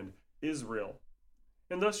and Israel.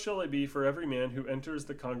 And thus shall it be for every man who enters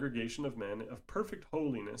the congregation of men of perfect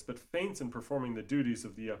holiness, but faints in performing the duties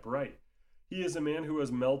of the upright. He is a man who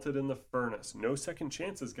has melted in the furnace. No second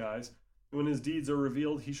chances, guys. When his deeds are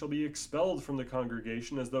revealed, he shall be expelled from the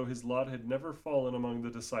congregation as though his lot had never fallen among the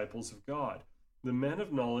disciples of God. The men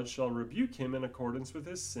of knowledge shall rebuke him in accordance with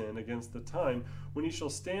his sin against the time when he shall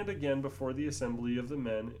stand again before the assembly of the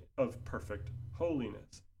men of perfect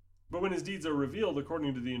holiness. But when his deeds are revealed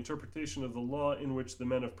according to the interpretation of the law in which the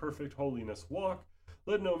men of perfect holiness walk,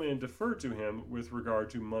 let no man defer to him with regard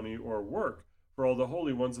to money or work, for all the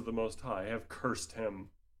holy ones of the Most High have cursed him.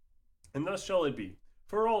 And thus shall it be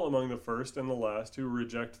for all among the first and the last who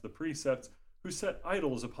reject the precepts, who set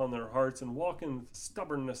idols upon their hearts and walk in the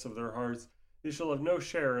stubbornness of their hearts, they shall have no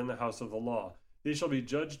share in the house of the law. They shall be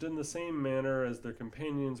judged in the same manner as their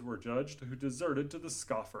companions were judged, who deserted to the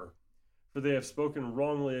scoffer. For they have spoken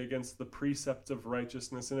wrongly against the precepts of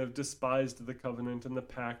righteousness, and have despised the covenant and the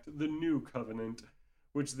pact, the new covenant,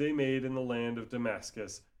 which they made in the land of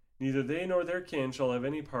Damascus. Neither they nor their kin shall have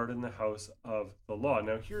any part in the house of the law.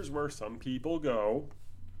 Now here's where some people go.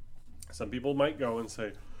 Some people might go and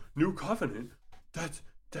say, new covenant,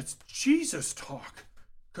 that's Jesus talk.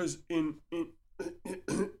 Because in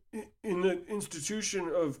the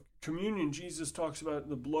institution of communion, Jesus talks about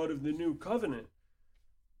the blood of the new covenant.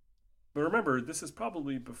 But remember, this is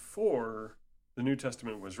probably before the New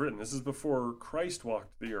Testament was written. This is before Christ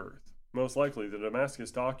walked the earth. Most likely, the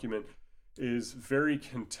Damascus document is very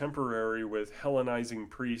contemporary with Hellenizing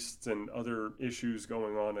priests and other issues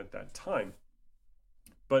going on at that time.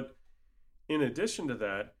 But in addition to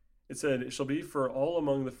that, it said, it shall be for all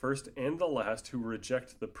among the first and the last who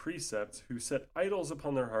reject the precepts, who set idols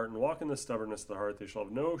upon their heart and walk in the stubbornness of the heart, they shall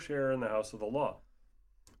have no share in the house of the law.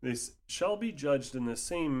 They shall be judged in the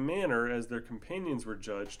same manner as their companions were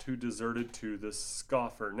judged, who deserted to the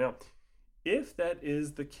scoffer. Now, if that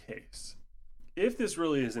is the case, if this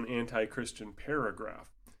really is an anti-Christian paragraph,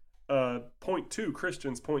 point 2,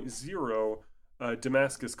 Christians, point 0,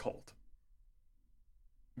 Damascus cult.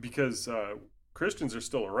 Because Christians are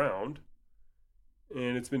still around,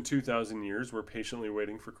 And it's been 2,000 years. We're patiently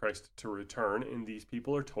waiting for Christ to return, and these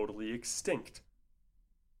people are totally extinct.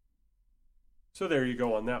 So there you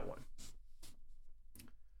go on that one.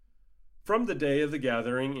 From the day of the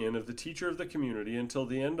gathering in of the teacher of the community until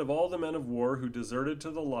the end of all the men of war who deserted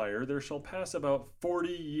to the liar, there shall pass about 40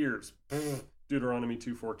 years. Deuteronomy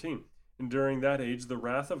 2:14. And during that age the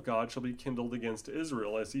wrath of God shall be kindled against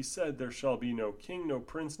Israel, as he said, there shall be no king, no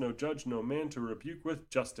prince, no judge, no man to rebuke with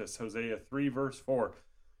justice. Hosea 3 verse 4.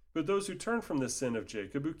 But those who turn from the sin of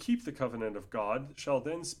Jacob, who keep the covenant of God, shall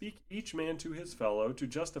then speak each man to his fellow, to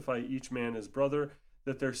justify each man his brother,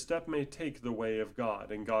 that their step may take the way of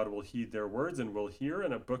God. And God will heed their words and will hear,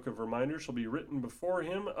 and a book of reminders shall be written before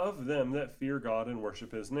him of them that fear God and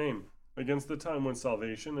worship his name, against the time when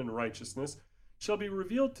salvation and righteousness shall be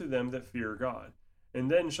revealed to them that fear God. And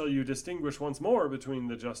then shall you distinguish once more between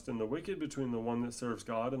the just and the wicked, between the one that serves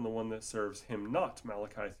God and the one that serves him not.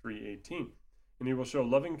 Malachi 3:18. And he will show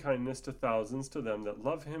loving kindness to thousands, to them that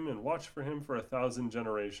love him and watch for him for 1,000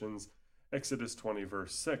 generations. Exodus 20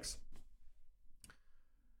 verse 6.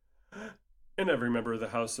 And every member of the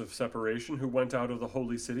house of separation who went out of the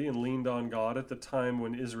holy city and leaned on God at the time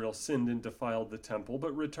when Israel sinned and defiled the temple,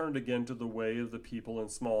 but returned again to the way of the people in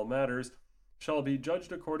small matters, shall be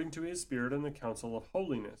judged according to his spirit in the council of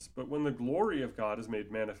holiness. But when the glory of God is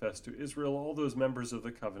made manifest to Israel, all those members of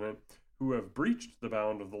the covenant who have breached the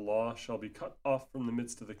bound of the law shall be cut off from the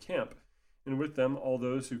midst of the camp, and with them all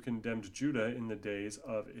those who condemned Judah in the days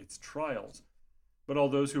of its trials. But all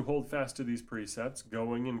those who hold fast to these precepts,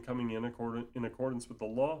 going and coming in accordance with the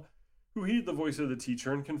law, who heed the voice of the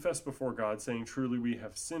teacher and confess before God, saying, truly we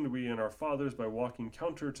have sinned, we and our fathers, by walking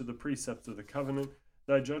counter to the precepts of the covenant.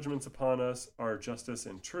 Thy judgments upon us are justice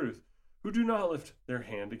and truth, who do not lift their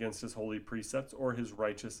hand against his holy precepts or his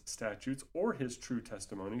righteous statutes or his true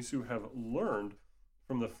testimonies, who have learned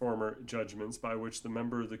from the former judgments by which the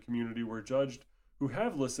members of the community were judged, who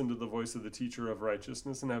have listened to the voice of the teacher of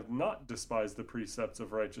righteousness and have not despised the precepts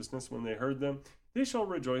of righteousness when they heard them. They shall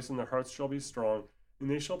rejoice and their hearts shall be strong, and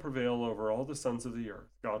they shall prevail over all the sons of the earth.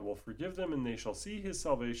 God will forgive them, and they shall see his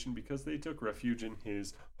salvation, because they took refuge in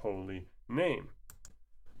his holy name.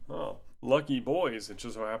 Oh, lucky boys. It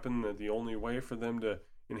just so happened that the only way for them to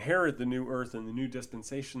inherit the new earth and the new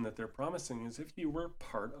dispensation that they're promising is if you were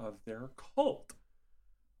part of their cult.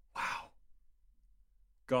 Wow.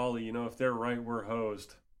 Golly, if they're right, we're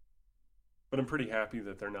hosed. But I'm pretty happy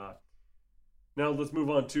that they're not. Now let's move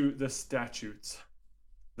on to the statutes.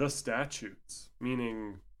 The statutes,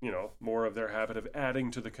 meaning, more of their habit of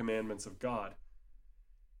adding to the commandments of God.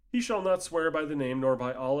 He shall not swear by the name, nor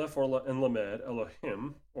by Aleph and Lamed,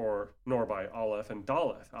 Elohim, nor by Aleph and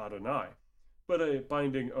Daleth, Adonai, but a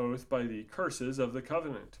binding oath by the curses of the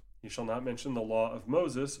covenant. He shall not mention the law of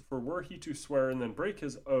Moses, for were he to swear and then break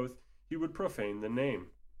his oath, he would profane the name.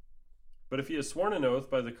 But if he has sworn an oath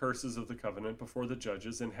by the curses of the covenant before the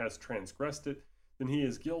judges and has transgressed it, then he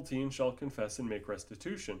is guilty and shall confess and make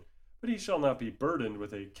restitution, but he shall not be burdened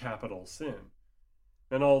with a capital sin.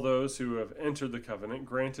 And all those who have entered the covenant,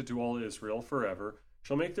 granted to all Israel forever,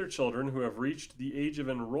 shall make their children who have reached the age of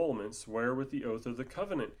enrollment swear with the oath of the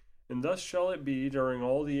covenant. And thus shall it be during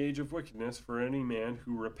all the age of wickedness for any man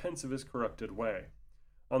who repents of his corrupted way.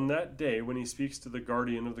 On that day, when he speaks to the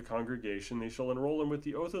guardian of the congregation, they shall enroll him with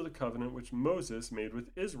the oath of the covenant which Moses made with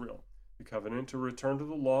Israel, the covenant to return to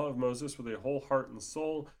the law of Moses with a whole heart and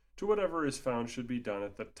soul, to whatever is found should be done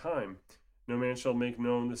at that time. No man shall make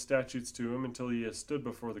known the statutes to him until he has stood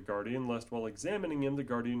before the guardian, lest while examining him the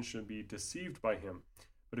guardian should be deceived by him.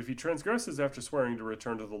 But if he transgresses after swearing to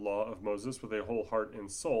return to the law of Moses with a whole heart and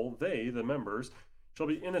soul, they, the members, shall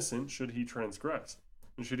be innocent should he transgress.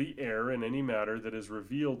 And should he err in any matter that is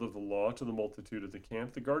revealed of the law to the multitude of the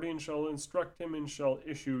camp, the guardian shall instruct him and shall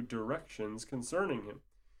issue directions concerning him.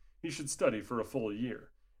 He should study for a full year.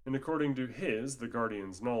 And according to his, the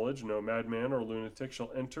guardian's knowledge, no madman or lunatic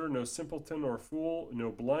shall enter, no simpleton or fool, no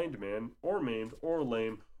blind man, or maimed, or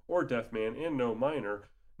lame, or deaf man, and no minor.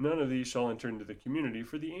 None of these shall enter into the community,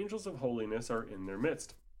 for the angels of holiness are in their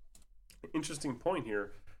midst. Interesting point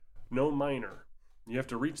here, no minor. You have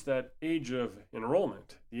to reach that age of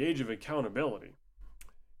enrollment, the age of accountability.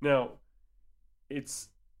 Now,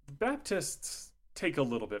 Baptists take a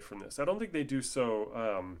little bit from this. I don't think they do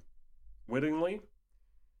so wittingly.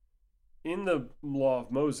 In the law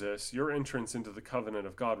of Moses, your entrance into the covenant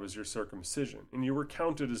of God was your circumcision, and you were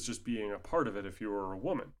counted as just being a part of it if you were a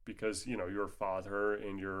woman, because, your father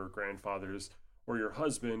and your grandfathers or your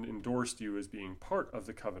husband endorsed you as being part of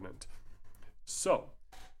the covenant. So,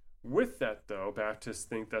 with that, though, Baptists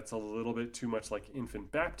think that's a little bit too much like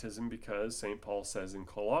infant baptism, because St. Paul says in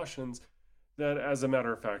Colossians that, as a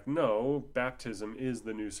matter of fact, no, baptism is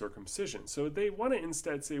the new circumcision. So they want to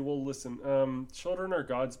instead say, well, listen, children are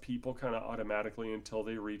God's people kind of automatically until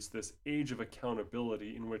they reach this age of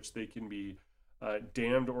accountability in which they can be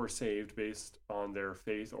damned or saved based on their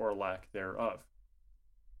faith or lack thereof.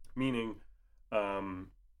 Meaning,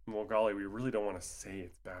 well, golly, we really don't want to say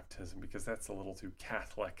it's baptism because that's a little too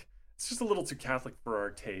Catholic. It's just a little too Catholic for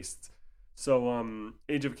our tastes. So,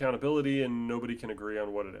 age of accountability, and nobody can agree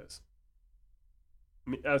on what it is.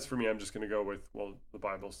 As for me, I'm just going to go with, well, the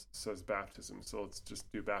Bible says baptism, so let's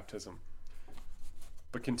just do baptism.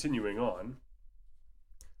 But continuing on.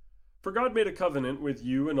 For God made a covenant with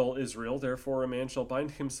you and all Israel, therefore a man shall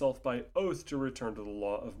bind himself by oath to return to the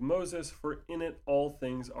law of Moses, for in it all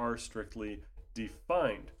things are strictly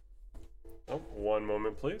defined. Oh, one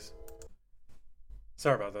moment, please.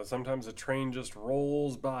 Sorry about that. Sometimes a train just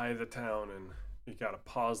rolls by the town and you got to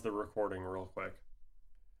pause the recording real quick.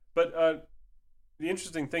 But the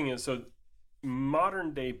interesting thing is, so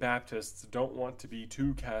modern day Baptists don't want to be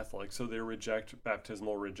too Catholic, so they reject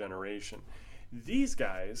baptismal regeneration. These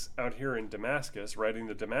guys out here in Damascus, writing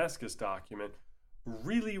the Damascus document,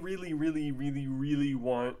 really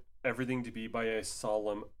want everything to be by a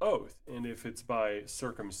solemn oath. And if it's by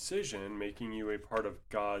circumcision, making you a part of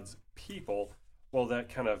God's people, well, that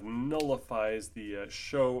kind of nullifies the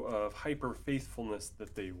show of hyper-faithfulness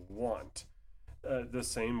that they want. The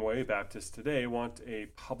same way Baptists today want a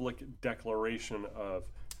public declaration of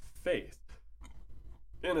faith.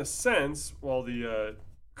 In a sense, while the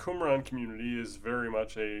Qumran community is very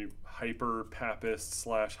much a hyper-Papist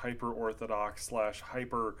 / hyper-Orthodox /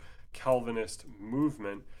 hyper-Calvinist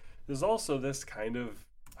movement, there's also this kind of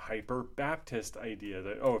hyper-Baptist idea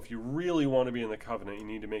that, oh, if you really want to be in the covenant, you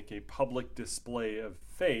need to make a public display of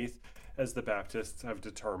faith, as the Baptists have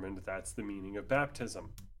determined that's the meaning of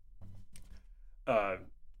baptism.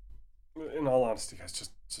 In all honesty, guys,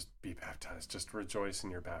 just be baptized. Just rejoice in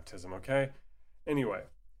your baptism, okay? Anyway,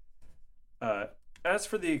 as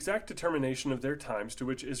for the exact determination of their times to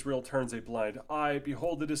which Israel turns a blind eye,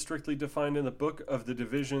 behold, it is strictly defined in the book of the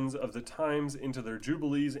divisions of the times into their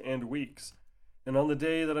jubilees and weeks. And on the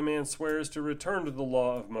day that a man swears to return to the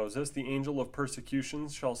law of Moses, the angel of persecution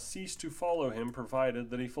shall cease to follow him, provided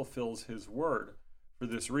that he fulfills his word. For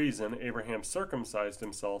this reason, Abraham circumcised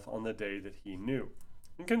himself on the day that he knew.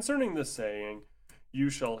 And concerning this saying, you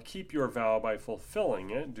shall keep your vow by fulfilling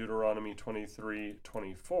it, Deuteronomy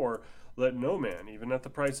 23:24, let no man, even at the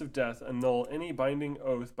price of death, annul any binding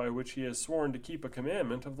oath by which he has sworn to keep a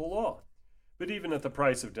commandment of the law. But even at the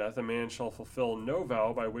price of death, a man shall fulfill no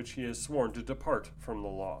vow by which he has sworn to depart from the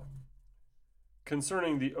law.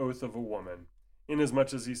 Concerning the oath of a woman,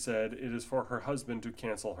 inasmuch as he said, it is for her husband to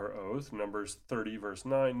cancel her oath, Numbers 30, verse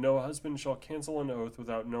 9, no husband shall cancel an oath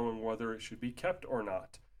without knowing whether it should be kept or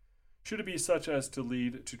not. Should it be such as to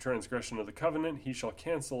lead to transgression of the covenant, he shall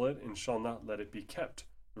cancel it and shall not let it be kept.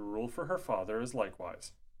 The rule for her father is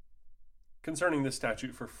likewise. Concerning the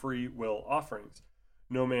statute for free will offerings,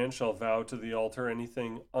 no man shall vow to the altar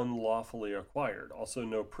anything unlawfully acquired. Also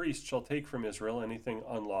no priest shall take from Israel anything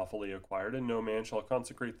unlawfully acquired, and no man shall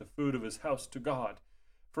consecrate the food of his house to God.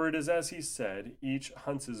 For it is as he said, each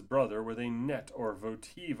hunts his brother with a net or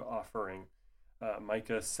votive offering.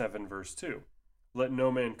 Micah 7, verse 2. Let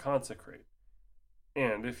no man consecrate.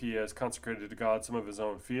 And if he has consecrated to God some of his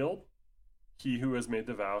own field, he who has made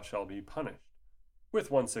the vow shall be punished,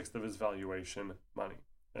 with 1/6 of his valuation money.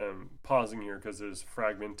 Pausing here because there's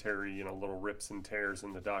fragmentary, little rips and tears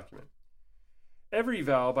in the document. Every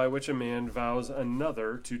vow by which a man vows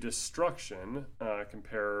another to destruction,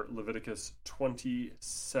 compare Leviticus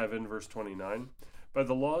 27, verse 29, by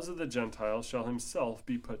the laws of the Gentiles shall himself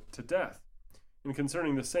be put to death. And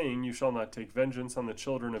concerning the saying, you shall not take vengeance on the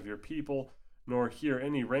children of your people, nor hear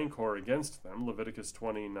any rancor against them, Leviticus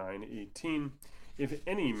 29:18, if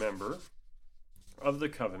any member of the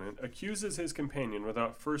covenant accuses his companion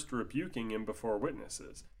without first rebuking him before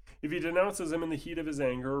witnesses, if he denounces him in the heat of his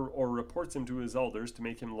anger or reports him to his elders to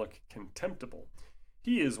make him look contemptible,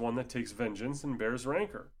 he is one that takes vengeance and bears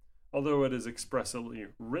rancor. Although it is expressly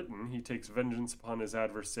written, he takes vengeance upon his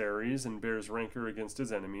adversaries and bears rancor against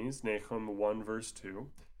his enemies, Nahum 1, verse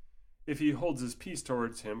 2. If he holds his peace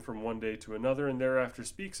towards him from one day to another, and thereafter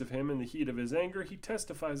speaks of him in the heat of his anger, he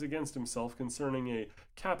testifies against himself concerning a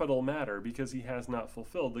capital matter, because he has not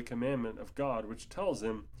fulfilled the commandment of God, which tells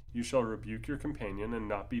him, you shall rebuke your companion and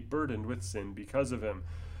not be burdened with sin because of him.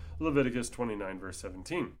 Leviticus 29, verse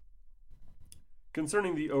 17.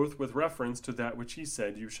 Concerning the oath with reference to that which he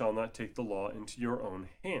said, you shall not take the law into your own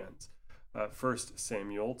hands. 1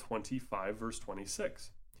 Samuel 25, verse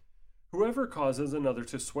 26. Whoever causes another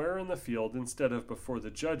to swear in the field instead of before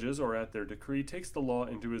the judges or at their decree takes the law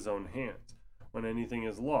into his own hands. When anything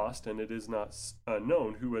is lost and it is not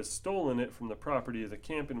known who has stolen it from the property of the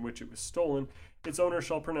camp in which it was stolen, its owner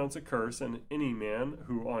shall pronounce a curse, and any man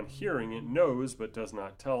who on hearing it knows but does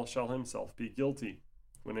not tell shall himself be guilty.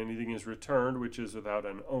 When anything is returned which is without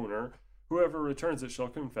an owner, whoever returns it shall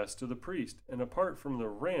confess to the priest, and apart from the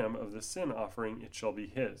ram of the sin offering it shall be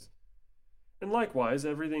his. And likewise,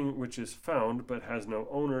 everything which is found but has no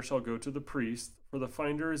owner shall go to the priest, for the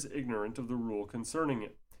finder is ignorant of the rule concerning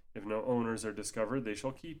it. If no owners are discovered, they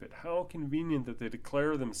shall keep it. How convenient that they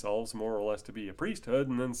declare themselves more or less to be a priesthood,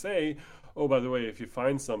 and then say, oh, by the way, if you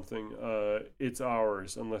find something, it's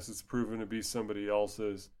ours, unless it's proven to be somebody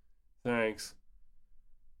else's. Thanks.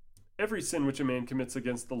 Every sin which a man commits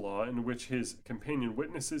against the law, in which his companion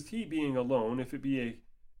witnesses, he being alone, if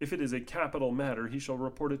it is a capital matter, he shall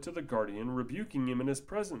report it to the guardian, rebuking him in his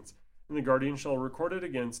presence. And the guardian shall record it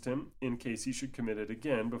against him, in case he should commit it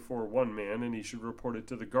again before one man, and he should report it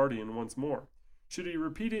to the guardian once more. Should he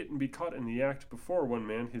repeat it and be caught in the act before one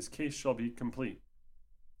man, his case shall be complete.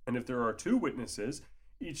 And if there are two witnesses,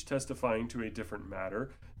 each testifying to a different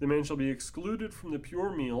matter, the man shall be excluded from the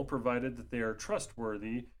pure meal, provided that they are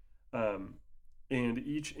trustworthy, and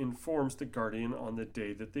each informs the guardian on the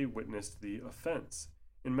day that they witnessed the offense.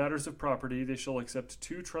 In matters of property, they shall accept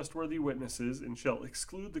two trustworthy witnesses, and shall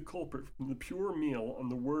exclude the culprit from the pure meal on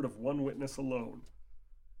the word of one witness alone.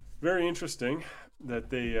 Very interesting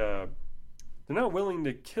that they're not willing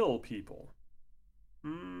to kill people.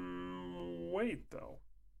 Wait, though.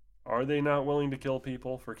 Are they not willing to kill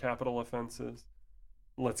people for capital offenses?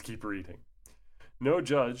 Let's keep reading. No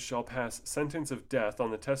judge shall pass sentence of death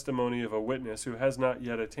on the testimony of a witness who has not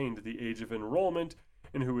yet attained the age of enrollment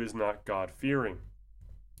and who is not God-fearing.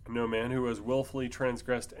 No man who has willfully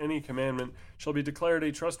transgressed any commandment shall be declared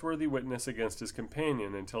a trustworthy witness against his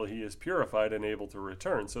companion until he is purified and able to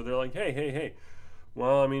return. So they're like, hey.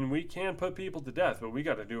 Well, I mean, we can put people to death, but we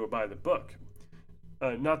got to do it by the book.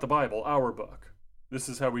 Not the Bible, our book. This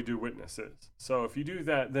is how we do witnesses. So if you do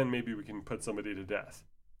that, then maybe we can put somebody to death.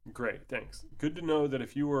 Great, thanks. Good to know that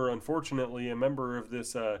if you were unfortunately a member of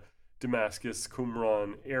this Damascus,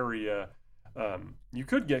 Qumran area, you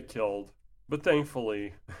could get killed, but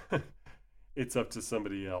thankfully it's up to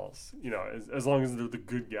somebody else, as long as they're the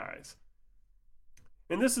good guys.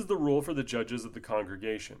 And this is the rule for the judges of the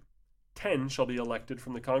congregation. 10 shall be elected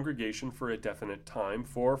from the congregation for a definite time,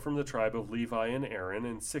 4 from the tribe of Levi and Aaron,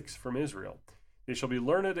 and 6 from Israel. They shall be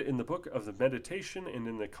learned in the book of the meditation and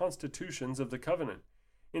in the constitutions of the covenant,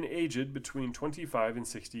 and aged between 25 and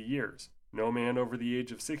 60 years. No man over the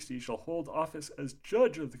age of 60 shall hold office as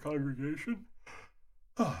judge of the congregation,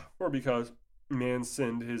 for because man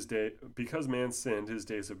sinned, his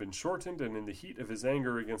days have been shortened, and in the heat of his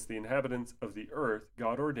anger against the inhabitants of the earth,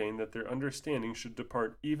 God ordained that their understanding should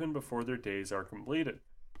depart even before their days are completed.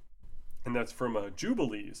 And that's from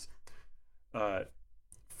Jubilees.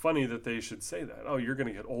 Funny that they should say that. Oh, you're going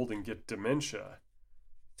to get old and get dementia,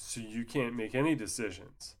 so you can't make any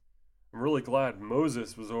decisions. I'm really glad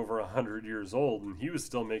Moses was over 100 years old and he was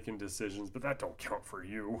still making decisions, but that don't count for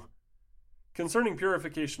you. Concerning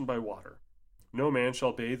purification by water, no man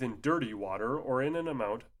shall bathe in dirty water or in an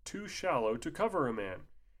amount too shallow to cover a man.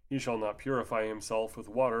 He shall not purify himself with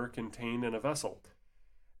water contained in a vessel.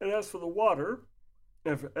 And as for the water,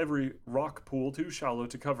 if every rock pool too shallow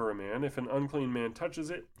to cover a man, if an unclean man touches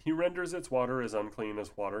it, he renders its water as unclean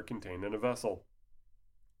as water contained in a vessel.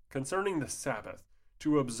 Concerning the Sabbath,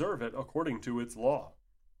 to observe it according to its law.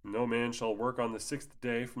 No man shall work on the 6th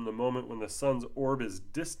day from the moment when the sun's orb is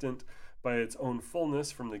distant by its own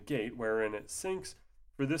fullness from the gate wherein it sinks,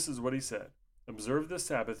 for this is what he said, observe the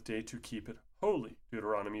Sabbath day to keep it holy,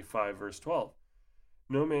 Deuteronomy 5 verse 12.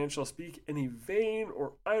 No man shall speak any vain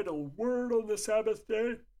or idle word on the Sabbath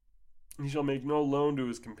day. He shall make no loan to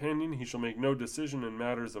his companion, he shall make no decision in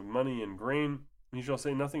matters of money and grain, he shall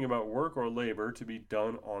say nothing about work or labor to be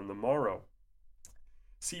done on the morrow.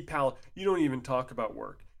 See, pal, you don't even talk about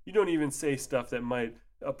work. You don't even say stuff that might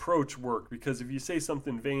approach work, because if you say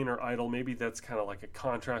something vain or idle, maybe that's kind of like a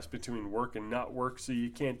contrast between work and not work, so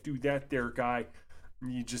you can't do that there, guy.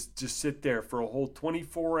 You just sit there for a whole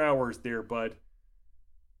 24 hours there, bud.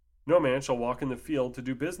 No man shall walk in the field to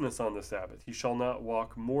do business on the Sabbath. He shall not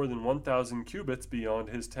walk more than 1,000 cubits beyond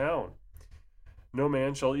his town. No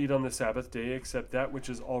man shall eat on the Sabbath day except that which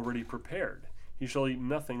is already prepared. He shall eat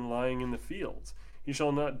nothing lying in the fields. He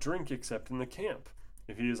shall not drink except in the camp.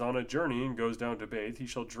 If he is on a journey and goes down to bathe, he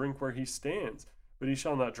shall drink where he stands, but he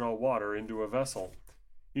shall not draw water into a vessel.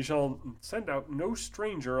 He shall send out no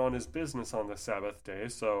stranger on his business on the Sabbath day,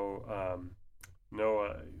 so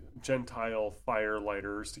no Gentile fire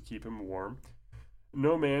lighters to keep him warm.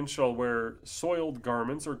 No man shall wear soiled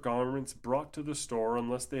garments or garments brought to the store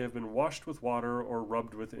unless they have been washed with water or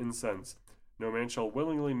rubbed with incense. No man shall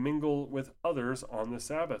willingly mingle with others on the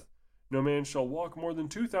Sabbath. No man shall walk more than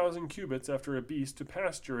 2,000 cubits after a beast to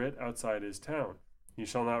pasture it outside his town. He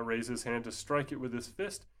shall not raise his hand to strike it with his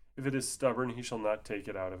fist. If it is stubborn, he shall not take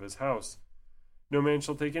it out of his house. No man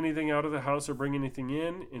shall take anything out of the house or bring anything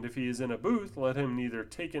in, and if he is in a booth, let him neither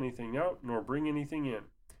take anything out nor bring anything in.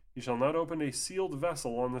 He shall not open a sealed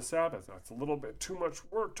vessel on the Sabbath. That's a little bit too much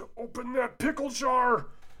work to open that pickle jar.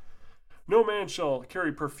 No man shall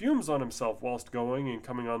carry perfumes on himself whilst going and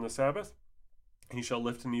coming on the Sabbath. He shall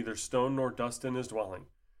lift neither stone nor dust in his dwelling.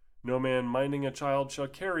 No man minding a child shall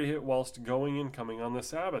carry it whilst going and coming on the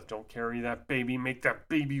Sabbath. Don't carry that baby, make that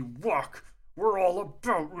baby walk. We're all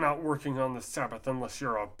about not working on the Sabbath unless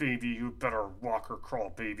you're a baby. You better walk or crawl,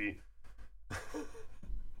 baby.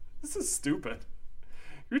 This is stupid.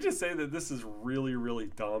 You just say that this is really, really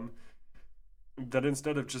dumb. That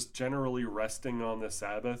instead of just generally resting on the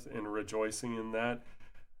Sabbath and rejoicing in that,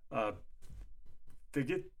 they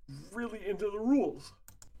get really into the rules.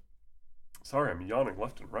 Sorry, I'm yawning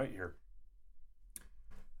left and right here.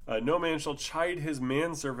 No man shall chide his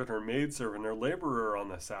manservant or maidservant or laborer on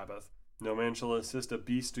the Sabbath. No man shall assist a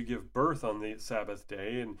beast to give birth on the Sabbath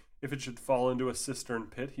day, and if it should fall into a cistern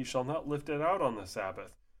pit, he shall not lift it out on the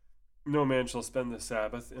Sabbath. No man shall spend the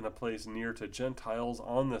Sabbath in a place near to Gentiles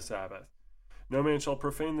on the Sabbath. No man shall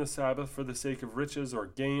profane the Sabbath for the sake of riches or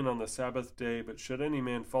gain on the Sabbath day, but should any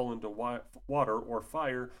man fall into water or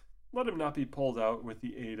fire, let him not be pulled out with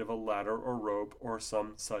the aid of a ladder or rope or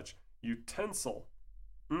some such utensil.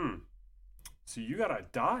 So you gotta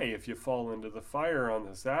die if you fall into the fire on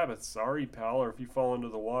the Sabbath. Sorry, pal. Or if you fall into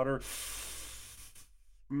the water,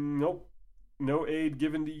 nope. No aid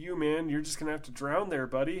given to you, man. You're just going to have to drown there,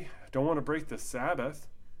 buddy. Don't want to break the Sabbath.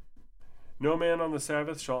 No man on the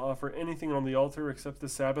Sabbath shall offer anything on the altar except the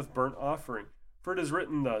Sabbath burnt offering. For it is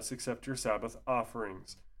written thus, accept your Sabbath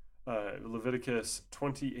offerings. Leviticus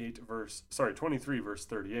 23, verse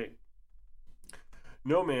 38.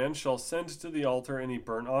 No man shall send to the altar any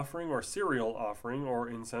burnt offering or cereal offering or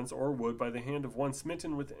incense or wood by the hand of one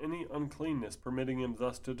smitten with any uncleanness, permitting him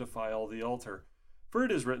thus to defile the altar. For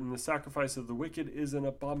it is written, the sacrifice of the wicked is an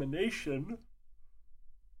abomination,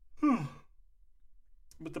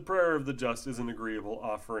 but the prayer of the just is an agreeable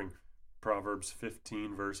offering. Proverbs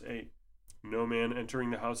 15, verse 8. No man entering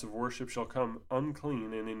the house of worship shall come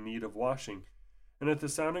unclean and in need of washing. And at the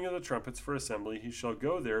sounding of the trumpets for assembly, he shall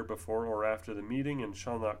go there before or after the meeting, and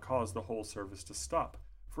shall not cause the whole service to stop,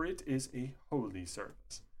 for it is a holy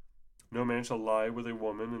service. No man shall lie with a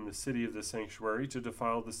woman in the city of the sanctuary to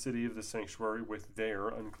defile the city of the sanctuary with their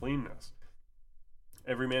uncleanness.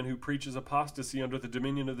 Every man who preaches apostasy under the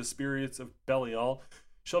dominion of the spirits of Belial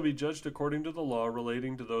shall be judged according to the law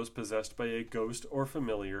relating to those possessed by a ghost or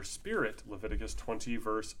familiar spirit. Leviticus 20,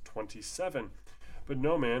 verse 27. But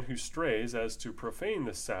no man who strays as to profane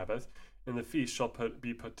the Sabbath and the feast shall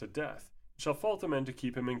be put to death. It shall fall to men to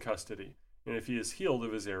keep him in custody. And if he is healed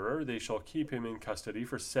of his error, they shall keep him in custody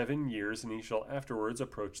for 7 years, and he shall afterwards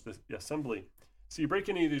approach the assembly. So you break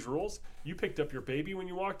any of these rules, you picked up your baby when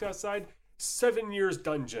you walked outside, 7 years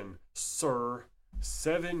dungeon, sir.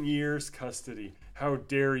 7 years custody. How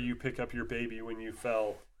dare you pick up your baby when you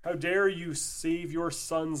fell? How dare you save your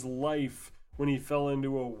son's life when he fell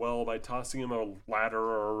into a well by tossing him a ladder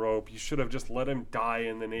or a rope? You should have just let him die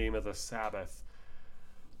in the name of the Sabbath.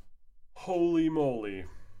 Holy moly.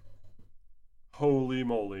 Holy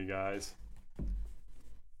moly, guys.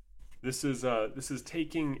 This is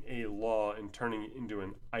taking a law and turning it into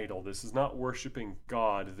an idol. This is not worshiping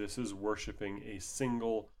God. This is worshiping a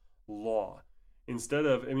single law. Instead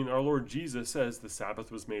of, our Lord Jesus says the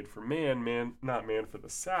Sabbath was made for man, not man for the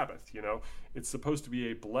Sabbath, It's supposed to be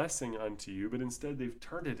a blessing unto you, but instead they've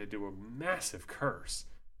turned it into a massive curse.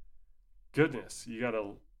 Goodness, you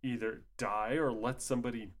gotta either die or let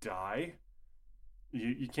somebody die.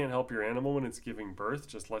 You can't help your animal when it's giving birth.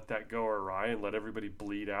 Just let that go awry and let everybody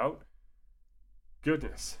bleed out.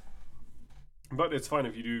 Goodness. But it's fine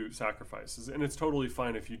if you do sacrifices. And it's totally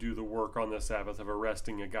fine if you do the work on the Sabbath of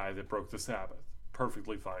arresting a guy that broke the Sabbath.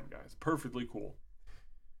 Perfectly fine, guys. Perfectly cool.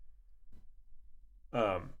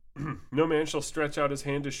 No man shall stretch out his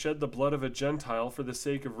hand to shed the blood of a Gentile for the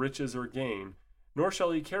sake of riches or gain, nor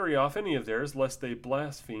shall he carry off any of theirs, lest they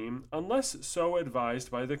blaspheme, unless so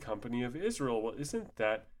advised by the company of Israel. Well, isn't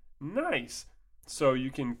that nice? So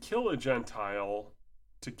you can kill a Gentile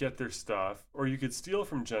to get their stuff, or you could steal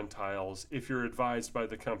from Gentiles if you're advised by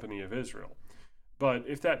the company of Israel. But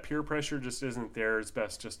if that peer pressure just isn't there, it's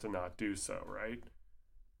best just to not do so, right?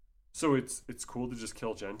 So it's cool to just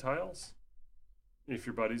kill Gentiles? If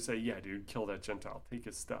your buddies say, yeah, dude, kill that Gentile. Take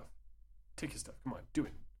his stuff. Take his stuff. Come on, do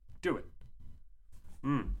it. Do it.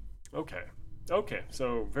 Okay. Okay,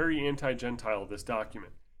 so very anti-Gentile, this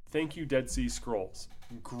document. Thank you, Dead Sea Scrolls.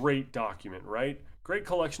 Great document, right? Great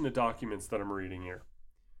collection of documents that I'm reading here.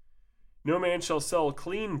 No man shall sell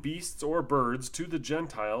clean beasts or birds to the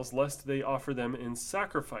Gentiles, lest they offer them in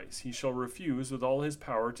sacrifice. He shall refuse with all his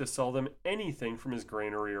power to sell them anything from his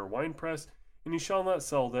granary or winepress, and he shall not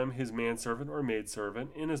sell them his manservant or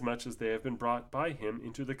maidservant, inasmuch as they have been brought by him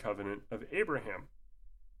into the covenant of Abraham.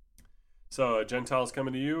 So a Gentile's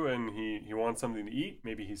coming to you and he wants something to eat.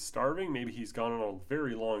 Maybe he's starving. Maybe he's gone on a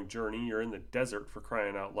very long journey. You're in the desert, for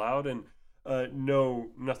crying out loud, and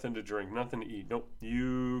nothing to drink, nothing to eat. Nope,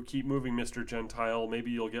 you keep moving, Mr. Gentile. Maybe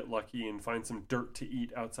you'll get lucky and find some dirt to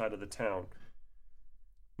eat outside of the town.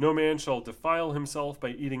 No man shall defile himself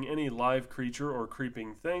by eating any live creature or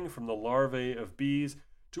creeping thing, from the larvae of bees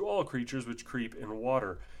to all creatures which creep in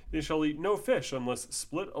water. They shall eat no fish unless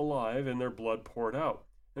split alive and their blood poured out.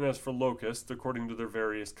 And as for locusts, according to their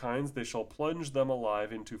various kinds, they shall plunge them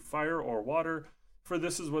alive into fire or water, for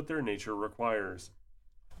this is what their nature requires.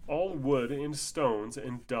 All wood and stones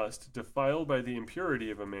and dust defiled by the impurity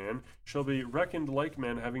of a man shall be reckoned like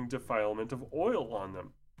men having defilement of oil on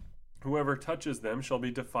them. Whoever touches them shall be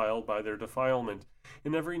defiled by their defilement,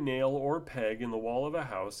 and every nail or peg in the wall of a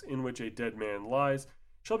house in which a dead man lies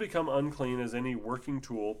shall become unclean, as any working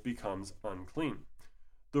tool becomes unclean.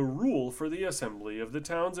 The rule for the assembly of the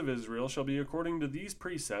towns of Israel shall be according to these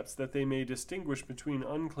precepts, that they may distinguish between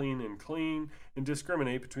unclean and clean, and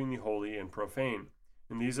discriminate between the holy and profane.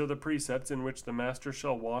 And these are the precepts in which the master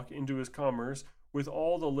shall walk into his commerce with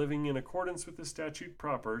all the living, in accordance with the statute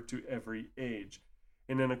proper to every age.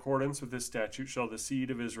 And in accordance with this statute shall the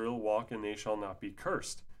seed of Israel walk, and they shall not be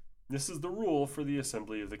cursed. This is the rule for the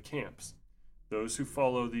assembly of the camps. Those who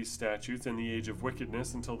follow these statutes in the age of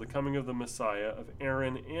wickedness until the coming of the Messiah of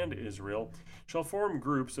Aaron and Israel shall form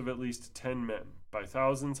groups of at least 10 men, by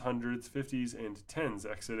thousands, hundreds, fifties, and tens.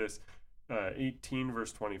 Exodus 18,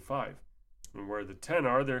 verse 25. And where the 10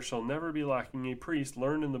 are, there shall never be lacking a priest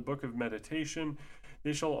learned in the book of meditation.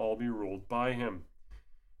 They shall all be ruled by him.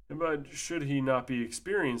 But should he not be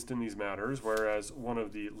experienced in these matters, whereas one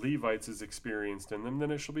of the Levites is experienced in them,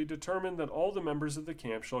 then it shall be determined that all the members of the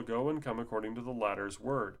camp shall go and come according to the latter's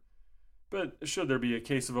word. But should there be a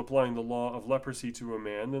case of applying the law of leprosy to a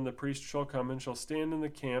man, then the priest shall come and shall stand in the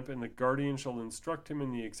camp, and the guardian shall instruct him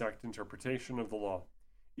in the exact interpretation of the law.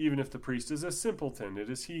 Even if the priest is a simpleton, it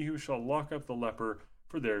is he who shall lock up the leper,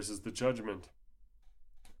 for theirs is the judgment.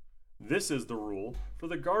 This is the rule for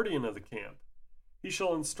the guardian of the camp. He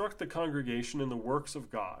shall instruct the congregation in the works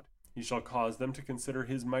of God. He shall cause them to consider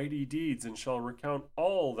his mighty deeds, and shall recount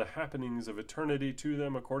all the happenings of eternity to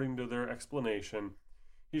them according to their explanation.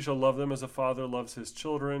 He shall love them as a father loves his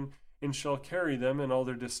children, and shall carry them in all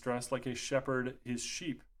their distress like a shepherd his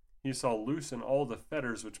sheep. He shall loosen all the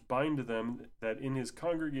fetters which bind them, that in his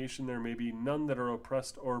congregation there may be none that are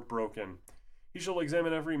oppressed or broken. He shall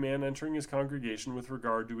examine every man entering his congregation with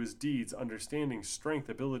regard to his deeds, understanding, strength,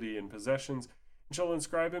 ability, and possessions, and shall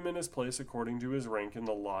inscribe him in his place according to his rank in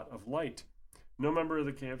the lot of light. No member of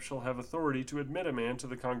the camp shall have authority to admit a man to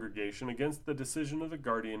the congregation against the decision of the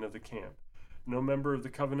guardian of the camp. No member of the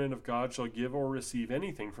covenant of God shall give or receive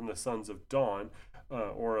anything from the sons of dawn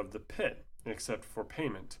or of the pit, except for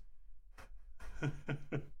payment.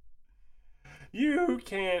 You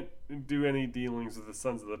can't do any dealings with the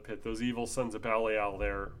sons of the pit, those evil sons of Belial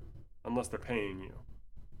there, unless they're paying you.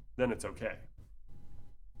 Then it's okay.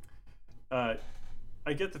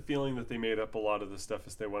 I get the feeling that they made up a lot of the stuff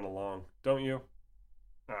as they went along, don't you?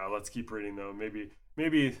 Let's keep reading though.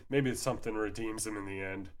 Maybe something redeems them in the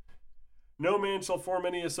end. No man shall form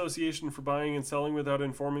any association for buying and selling without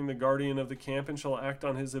informing the guardian of the camp, and shall act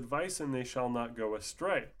on his advice, and they shall not go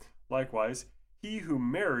astray. Likewise, he who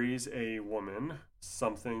marries a woman,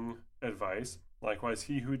 something advice. Likewise,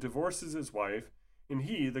 he who divorces his wife, and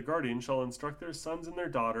he, the guardian, shall instruct their sons and their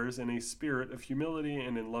daughters in a spirit of humility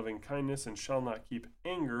and in loving kindness, and shall not keep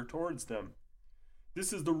anger towards them.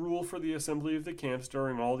 This is the rule for the assembly of the camps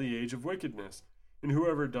during all the age of wickedness. And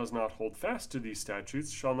whoever does not hold fast to these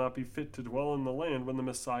statutes shall not be fit to dwell in the land when the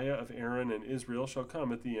Messiah of Aaron and Israel shall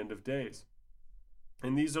come at the end of days.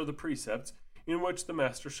 And these are the precepts in which the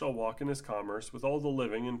master shall walk in his commerce with all the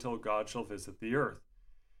living until God shall visit the earth.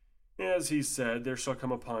 As he said, there shall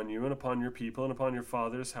come upon you and upon your people and upon your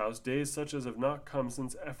father's house days such as have not come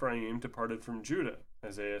since Ephraim departed from Judah.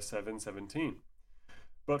 Isaiah 7:17.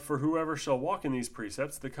 But for whoever shall walk in these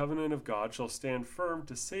precepts, the covenant of God shall stand firm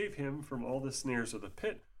to save him from all the snares of the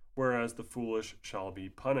pit, whereas the foolish shall be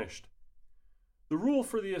punished. The rule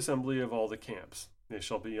for the assembly of all the camps. They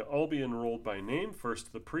shall all be enrolled by name,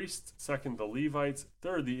 first the priests, second the Levites,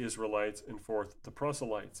 third the Israelites, and fourth the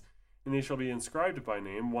proselytes. And they shall be inscribed by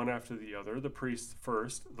name, one after the other, the priests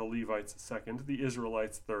first, the Levites second, the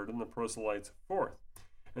Israelites third, and the proselytes fourth.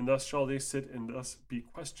 And thus shall they sit and thus be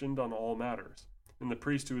questioned on all matters. And the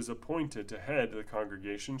priest who is appointed to head the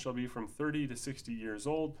congregation shall be from 30 to 60 years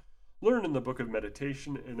old, learn in the book of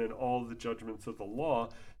meditation and in all the judgments of the law,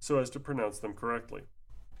 so as to pronounce them correctly.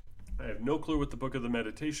 I have no clue what the book of the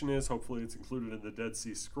meditation is. Hopefully it's included in the Dead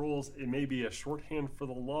Sea Scrolls. It may be a shorthand for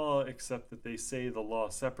the law, except that they say the law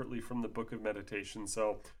separately from the book of meditation,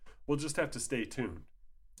 so we'll just have to stay tuned.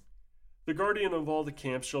 The guardian of all the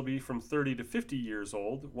camps shall be from 30 to 50 years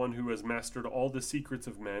old, one who has mastered all the secrets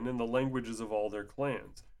of men and the languages of all their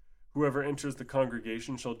clans. Whoever enters the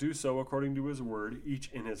congregation shall do so according to his word,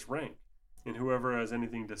 each in his rank. And whoever has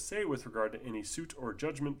anything to say with regard to any suit or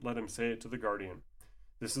judgment, let him say it to the guardian.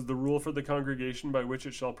 This is the rule for the congregation by which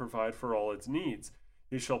it shall provide for all its needs.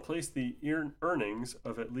 It shall place the earnings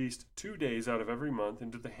of at least 2 days out of every month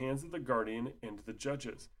into the hands of the guardian and the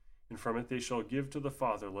judges. And from it they shall give to the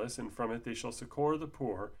fatherless, and from it they shall succor the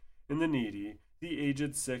poor, and the needy, the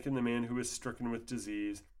aged, sick, and the man who is stricken with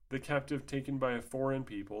disease, the captive taken by a foreign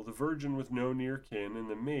people, the virgin with no near kin, and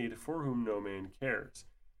the maid for whom no man cares.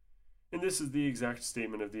 And this is the exact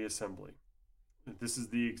statement of the assembly. This is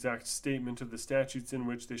the exact statement of the statutes in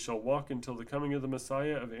which they shall walk until the coming of the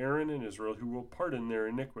Messiah of Aaron and Israel, who will pardon their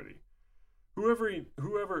iniquity.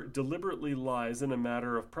 Whoever deliberately lies in a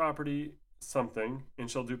matter of property, something, and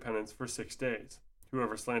shall do penance for 6 days.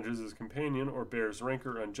 Whoever slanders his companion or bears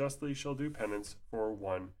rancor unjustly shall do penance for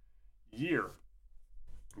 1 year.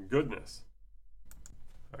 Goodness.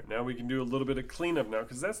 All right, now we can do a little bit of cleanup now,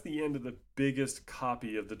 because that's the end of the biggest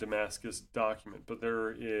copy of the Damascus document. But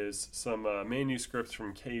there is some manuscripts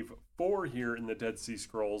from Cave 4 here in the Dead Sea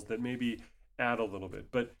Scrolls that maybe add a little bit.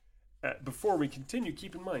 But before we continue,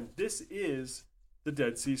 keep in mind, this is the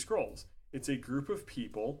Dead Sea Scrolls. It's a group of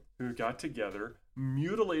people who got together,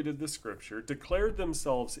 mutilated the scripture, declared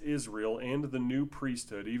themselves Israel and the new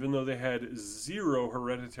priesthood, even though they had zero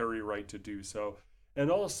hereditary right to do so. And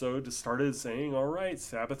also just started saying, all right,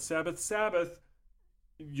 Sabbath, Sabbath, Sabbath.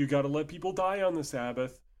 You got to let people die on the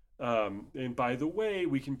Sabbath. And by the way,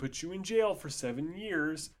 we can put you in jail for 7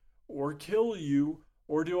 years or kill you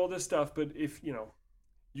or do all this stuff. But if, you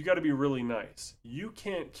got to be really nice. You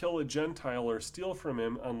can't kill a Gentile or steal from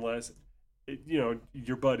him unless,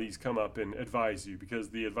 your buddies come up and advise you, because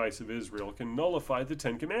the advice of Israel can nullify the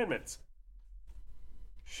 10 Commandments.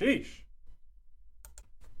 Sheesh.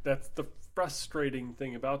 That's the frustrating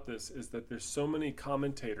thing about this, is that there's so many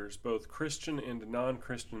commentators, both Christian and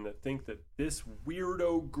non-Christian, that think that this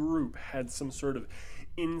weirdo group had some sort of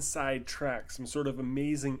inside track, some sort of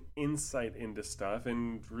amazing insight into stuff,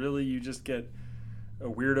 and really you just get a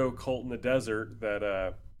weirdo cult in the desert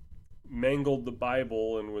that mangled the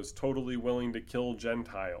Bible and was totally willing to kill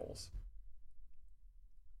Gentiles.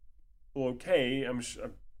 Well, okay,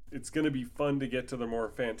 it's going to be fun to get to the more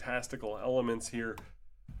fantastical elements here.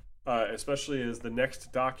 Especially as the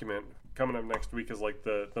next document coming up next week is like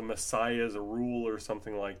the Messiah's rule or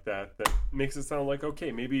something like that makes it sound like,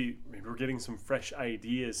 okay, maybe we're getting some fresh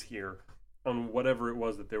ideas here on whatever it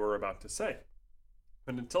was that they were about to say.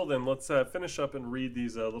 But until then, let's finish up and read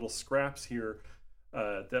these little scraps here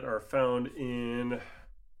that are found in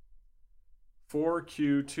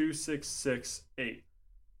 4Q2668.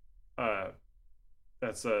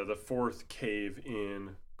 That's the fourth cave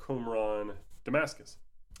in Qumran, Damascus.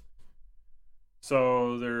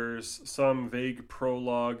 So there's some vague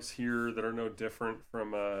prologues here that are no different from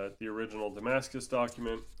the original Damascus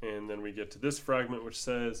document. And then we get to this fragment, which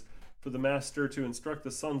says, "For the master to instruct the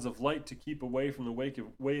sons of light to keep away from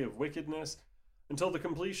the way of wickedness until the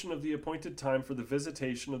completion of the appointed time for the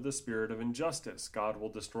visitation of the spirit of injustice. God will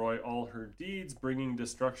destroy all her deeds, bringing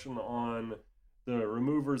destruction on the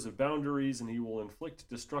removers of boundaries, and he will inflict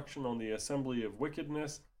destruction on the assembly of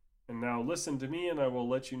wickedness. And now listen to me, and I will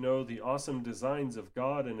let you know the awesome designs of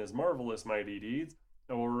God and his marvelous mighty deeds.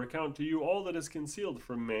 I will recount to you all that is concealed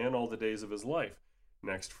from man all the days of his life."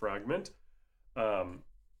 Next fragment.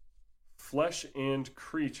 "Flesh and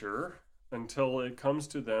creature, until it comes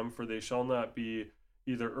to them, for they shall not be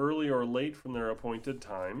either early or late from their appointed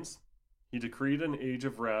times. He decreed an age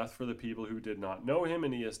of wrath for the people who did not know him,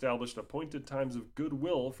 and he established appointed times of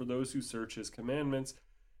goodwill for those who search his commandments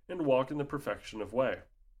and walk in the perfection of way.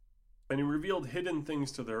 And he revealed hidden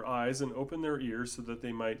things to their eyes and opened their ears so that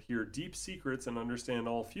they might hear deep secrets and understand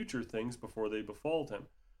all future things before they befall him.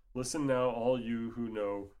 Listen now, all you who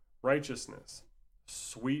know righteousness.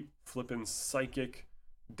 Sweet, flippin' psychic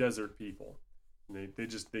desert people. They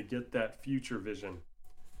get that future vision.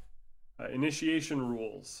 Initiation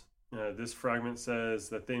rules. This fragment says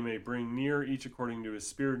that they may bring near each according to his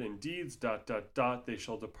spirit and deeds, ... They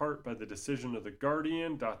shall depart by the decision of the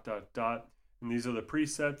guardian, ... And these are the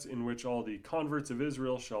precepts in which all the converts of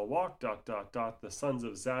Israel shall walk, ... The sons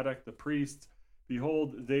of Zadok, the priests.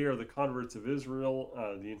 Behold, they are the converts of Israel,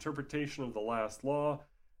 the interpretation of the last law.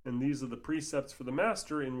 And these are the precepts for the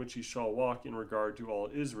master in which he shall walk in regard to all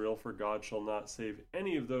Israel, for God shall not save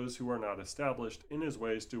any of those who are not established in his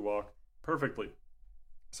ways to walk perfectly.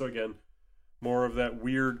 So again, more of that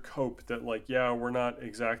weird cope that we're not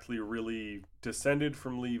exactly really descended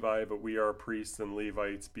from Levi, but we are priests and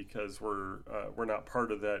Levites because we're not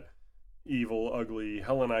part of that evil, ugly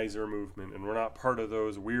Hellenizer movement, and we're not part of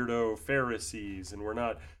those weirdo Pharisees, and we're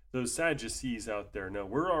not those Sadducees out there. No,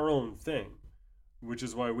 we're our own thing, which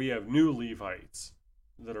is why we have new Levites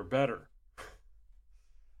that are better.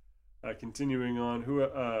 Continuing on,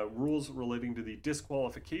 rules relating to the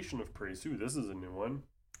disqualification of priests. Ooh, this is a new one.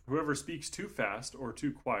 Whoever speaks too fast or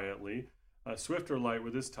too quietly, swift or light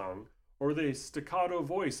with his tongue, or with a staccato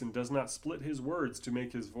voice and does not split his words to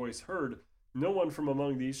make his voice heard, no one from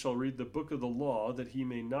among these shall read the book of the law, that he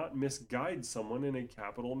may not misguide someone in a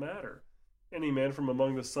capital matter. Any man from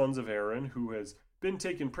among the sons of Aaron who has been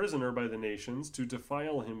taken prisoner by the nations to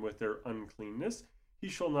defile him with their uncleanness, he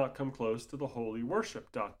shall not come close to the holy worship, ...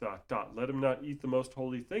 Let him not eat the most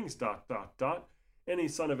holy things, ... Any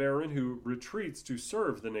son of Aaron who retreats to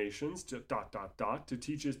serve the nations, ... To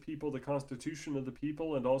teach his people the constitution of the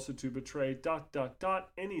people, and also to betray, ...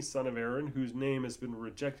 Any son of Aaron whose name has been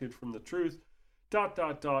rejected from the truth, ...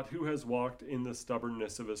 Who has walked in the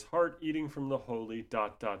stubbornness of his heart, eating from the holy, ...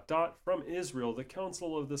 From Israel, the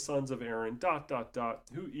council of the sons of Aaron, ...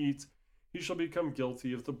 Who eats, he shall become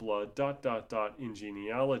guilty of the blood, ... In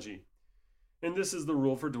genealogy. And this is the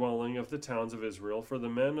rule for dwelling of the towns of Israel, for the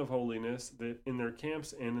men of holiness, that in their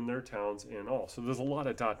camps and in their towns and all. So there's a lot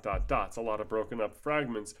of ... a lot of broken up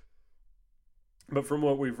fragments. But from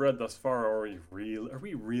what we've read thus far, are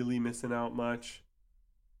we really missing out much?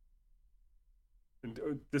 And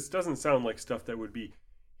this doesn't sound like stuff that would be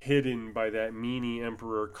hidden by that meanie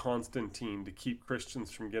Emperor Constantine to keep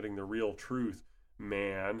Christians from getting the real truth,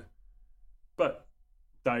 man. But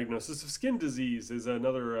diagnosis of skin disease is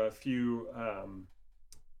another few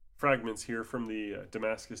fragments here from the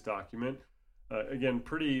Damascus document. Again,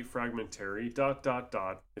 pretty fragmentary. ...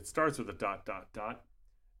 It starts with a ...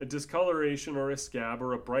 A discoloration or a scab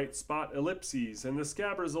or a bright spot, ellipses, and the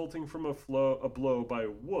scab resulting from a blow by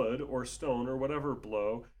wood or stone or whatever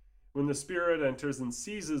blow, when the spirit enters and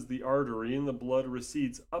seizes the artery and the blood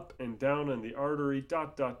recedes up and down and the artery ...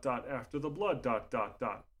 After the blood ...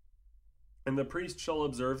 And the priest shall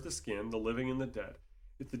observe the skin, the living and the dead.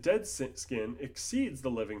 If the dead skin exceeds the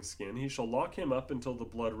living skin, he shall lock him up until the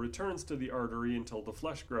blood returns to the artery until the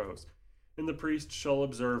flesh grows. And the priest shall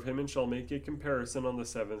observe him and shall make a comparison on the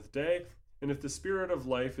seventh day. And if the spirit of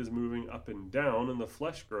life is moving up and down and the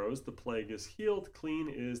flesh grows, the plague is healed, clean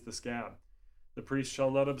is the scab. The priest shall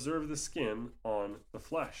not observe the skin on the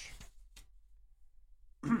flesh.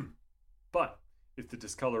 But if the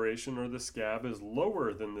discoloration or the scab is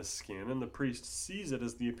lower than the skin and the priest sees it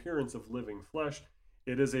as the appearance of living flesh,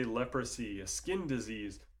 it is a leprosy, a skin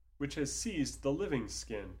disease, which has seized the living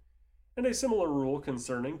skin. And a similar rule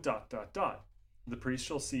concerning ... The priest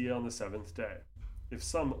shall see on the seventh day. If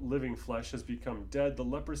some living flesh has become dead, the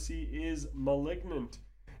leprosy is malignant.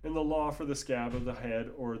 And the law for the scab of the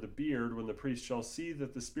head or the beard, when the priest shall see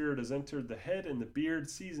that the spirit has entered the head and the beard,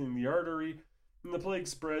 seizing the artery, and the plague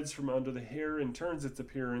spreads from under the hair and turns its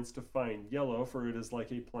appearance to fine yellow, for it is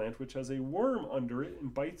like a plant which has a worm under it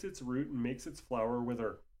and bites its root and makes its flower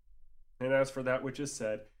wither. And as for that which is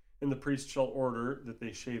said, and the priest shall order that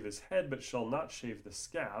they shave his head, but shall not shave the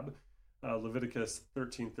scab, Leviticus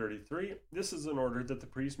 13:33, this is in order that the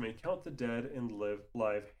priest may count the dead and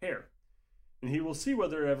live hair. And he will see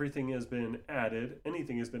whether anything has been added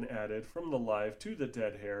from the live to the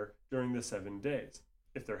dead hair during the 7 days.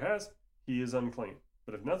 If there has, he is unclean.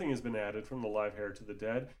 But if nothing has been added from the live hair to the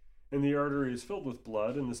dead, and the artery is filled with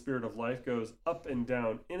blood, and the spirit of life goes up and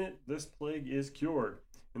down in it, this plague is cured.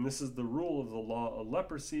 And this is the rule of the law of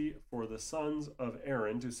leprosy for the sons of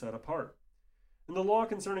Aaron to set apart. And the law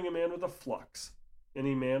concerning a man with a flux,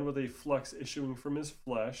 any man with a flux issuing from his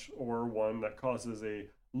flesh, or one that causes a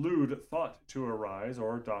lewd thought to arise,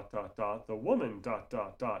 or ... the woman ...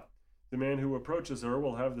 The man who approaches her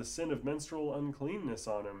will have the sin of menstrual uncleanness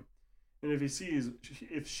on him. And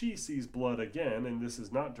if she sees blood again, and this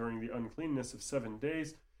is not during the uncleanness of 7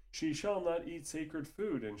 days, she shall not eat sacred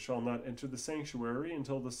food, and shall not enter the sanctuary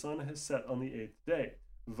until the sun has set on the 8th day.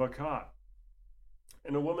 Vakat.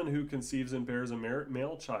 And a woman who conceives and bears a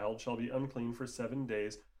male child shall be unclean for 7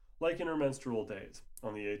 days, like in her menstrual days.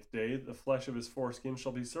 On the 8th day, the flesh of his foreskin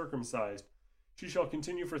shall be circumcised. She shall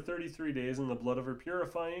continue for 33 days in the blood of her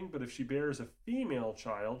purifying, but if she bears a female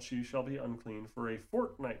child, she shall be unclean for a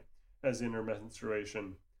fortnight, as in her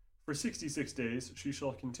menstruation. For 66 days she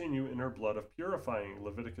shall continue in her blood of purifying.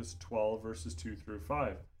 Leviticus 12, verses 2 through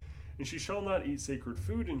 5. And she shall not eat sacred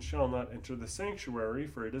food, and shall not enter the sanctuary,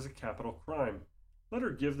 for it is a capital crime. Let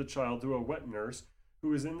her give the child to a wet nurse,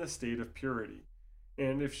 who is in the state of purity.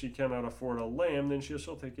 And if she cannot afford a lamb, then she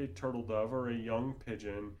shall take a turtle dove or a young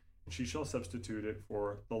pigeon, and she shall substitute it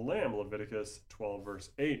for the lamb. Leviticus 12, verse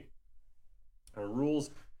 8.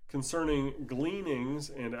 Rules concerning gleanings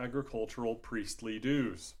and agricultural priestly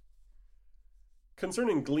dues.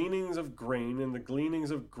 Concerning gleanings of grain and the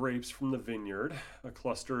gleanings of grapes from the vineyard, a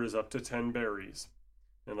cluster is up to 10 berries.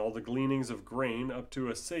 And all the gleanings of grain up to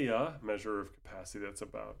a seah, measure of capacity, that's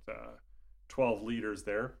about 12 liters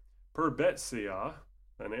there, per bet seah,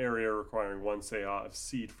 an area requiring 1 seah of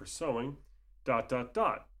seed for sowing, ...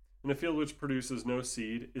 And a field which produces no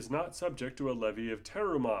seed is not subject to a levy of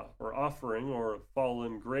terumah, or offering, or of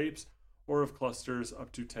fallen grapes, or of clusters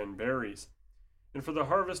up to 10 berries. And for the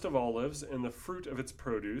harvest of olives and the fruit of its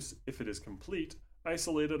produce, if it is complete,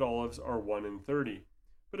 isolated olives are 1 in 30.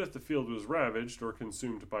 But if the field was ravaged or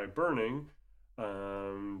consumed by burning, ...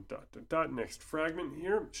 Next fragment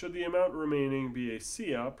here. Should the amount remaining be a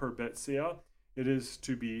seah per bet seah, it is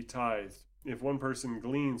to be tithed. If one person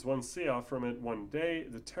gleans 1 seah from it one day,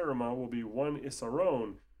 the terumah will be 1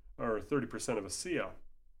 isaron, or 30% of a seah.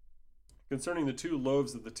 Concerning the 2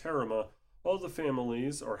 loaves of the terumah, all the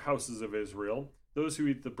families or houses of Israel, those who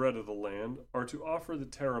eat the bread of the land, are to offer the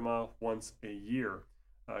terumah once a year.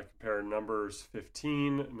 Compare Numbers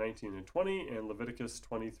 15, 19, and 20, and Leviticus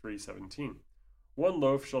 23, 17. 1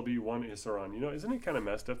 loaf shall be 1 isaron. Isn't it kind of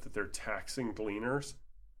messed up that they're taxing gleaners?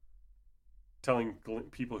 Telling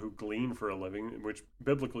people who glean for a living, which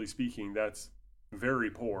biblically speaking, that's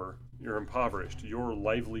very poor. You're impoverished. Your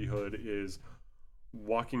livelihood is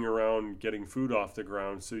walking around getting food off the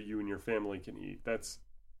ground so you and your family can eat. That's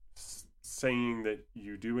saying that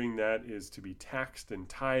you doing that is to be taxed and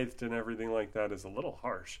tithed and everything like that is a little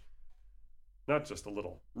harsh. Not just a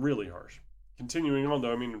little, really harsh. Continuing on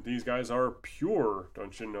though, these guys are pure,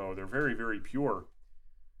 don't you know? They're very, very pure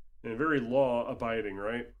and very law abiding,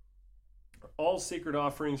 right? All sacred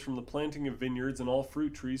offerings from the planting of vineyards and all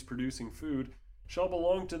fruit trees producing food shall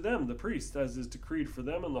belong to them, the priests, as is decreed for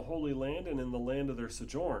them in the Holy Land and in the land of their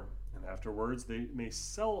sojourn. And afterwards they may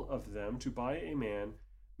sell of them to buy a man,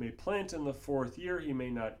 may plant in the 4th year, he may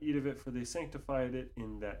not eat of it, for they sanctified it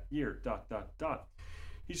in that year. ...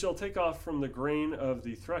 He shall take off from the grain of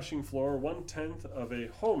the threshing floor 1/10 of a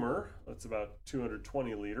homer, that's about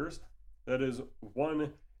 220 liters, that is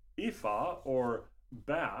 1 ephah, or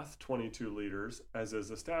bath, 22 liters, as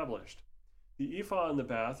is established. The ephah and the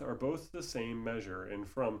bath are both the same measure, and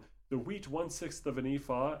from the wheat 1/6 of an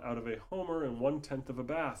ephah out of a homer and 1/10 of a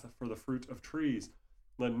bath for the fruit of trees.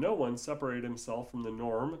 Let no one separate himself from the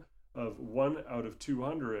norm of 1 out of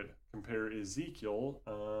 200. Compare Ezekiel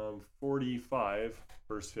 45,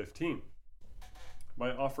 verse 15.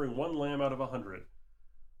 By offering 1 lamb out of 100.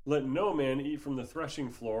 Let no man eat from the threshing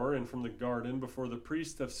floor and from the garden before the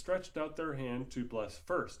priests have stretched out their hand to bless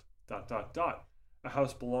first. ... A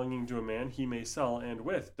house belonging to a man he may sell, and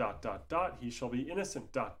with ... he shall be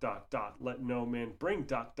innocent. ... Let no man bring ...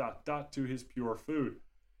 to his pure food.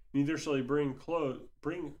 Neither shall he bring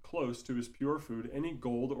close to his pure food any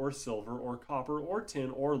gold or silver or copper or tin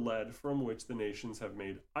or lead from which the nations have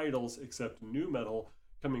made idols, except new metal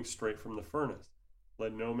coming straight from the furnace.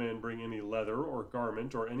 Let no man bring any leather or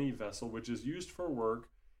garment or any vessel which is used for work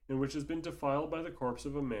and which has been defiled by the corpse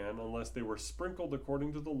of a man, unless they were sprinkled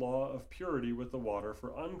according to the law of purity with the water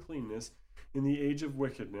for uncleanness in the age of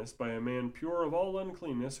wickedness by a man pure of all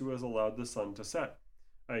uncleanness who has allowed the sun to set,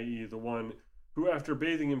 i.e. the one who after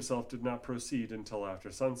bathing himself did not proceed until after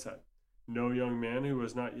sunset. No young man who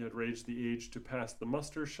has not yet reached the age to pass the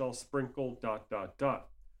muster shall sprinkle ...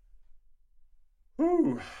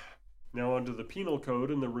 Whew. Now on to the penal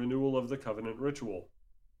code and the renewal of the covenant ritual.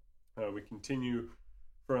 We continue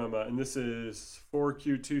from, and this is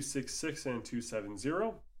 4Q266 and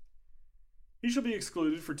 270. He shall be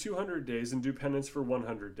excluded for 200 days and do penance for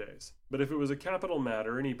 100 days. But if it was a capital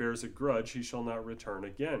matter and he bears a grudge, he shall not return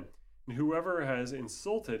again. And whoever has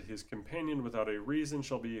insulted his companion without a reason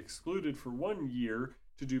shall be excluded for 1 year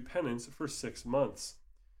to do penance for 6 months.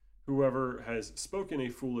 Whoever has spoken a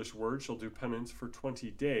foolish word shall do penance for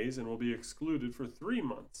 20 days and will be excluded for 3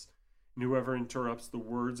 months. And whoever interrupts the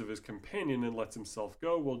words of his companion and lets himself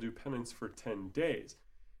go will do penance for 10 days.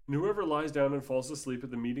 And whoever lies down and falls asleep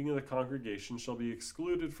at the meeting of the congregation shall be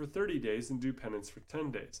excluded for 30 days and do penance for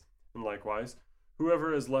 10 days. And likewise,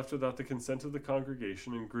 whoever is left without the consent of the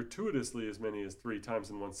congregation, and gratuitously as many as 3 times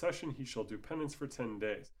in one session, he shall do penance for 10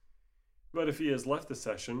 days. But if he has left the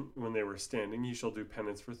session when they were standing, he shall do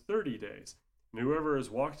penance for 30 days. And whoever has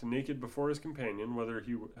walked naked before his companion, whether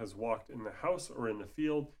he has walked in the house or in the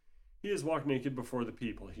field, he has walked naked before the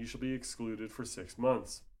people. He shall be excluded for 6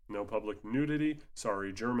 months. No public nudity,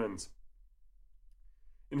 sorry Germans.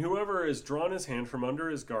 And whoever has drawn his hand from under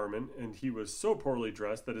his garment, and he was so poorly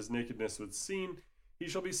dressed that his nakedness was seen, he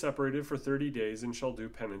shall be separated for 30 days and shall do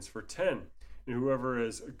penance for 10. And whoever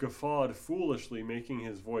has guffawed foolishly, making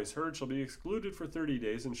his voice heard, shall be excluded for 30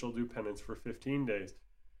 days and shall do penance for 15 days.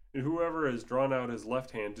 And whoever has drawn out his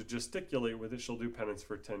left hand to gesticulate with it shall do penance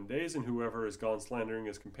for 10 days. And whoever has gone slandering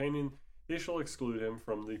his companion, they shall exclude him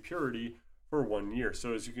from the purity for 1 year.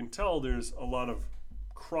 So as you can tell, there's a lot of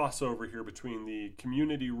crossover here between the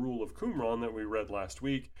community rule of Qumran that we read last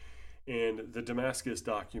week and the Damascus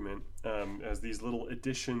document, as these little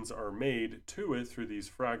additions are made to it through these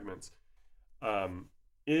fragments.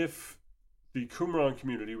 If the Qumran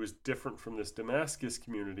community was different from this Damascus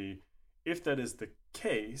community, if that is the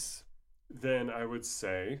case, then I would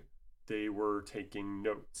say they were taking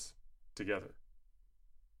notes together.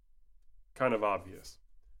 Kind of obvious.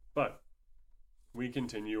 But we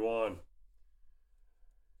continue on.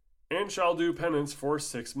 And shall do penance for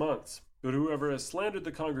 6 months. But whoever has slandered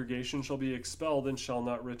the congregation shall be expelled and shall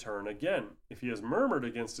not return again. If he has murmured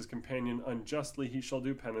against his companion unjustly, he shall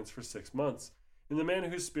do penance for 6 months. And the man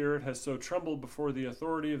whose spirit has so trembled before the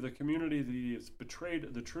authority of the community that he has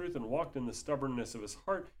betrayed the truth and walked in the stubbornness of his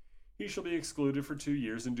heart, he shall be excluded for 2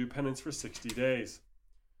 years and do penance for 60 days.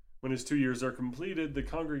 When his 2 years are completed, the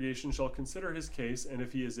congregation shall consider his case, and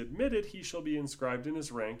if he is admitted, he shall be inscribed in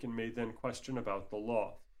his rank and may then question about the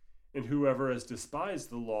law. And whoever has despised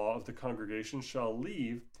the law of the congregation shall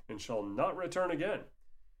leave and shall not return again.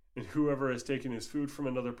 And whoever has taken his food from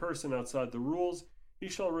another person outside the rules, he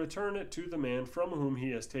shall return it to the man from whom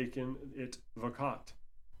he has taken it vakat.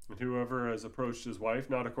 And whoever has approached his wife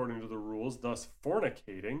not according to the rules, thus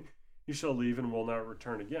fornicating, he shall leave and will not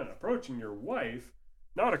return again. Approaching your wife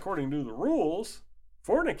not according to the rules,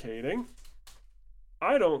 fornicating,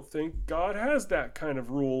 I don't think God has that kind of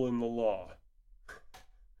rule in the law.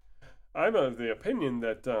 I'm of the opinion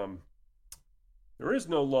that there is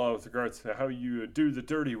no law with regards to how you do the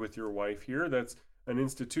dirty with your wife here. That's an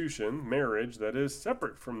institution, marriage, that is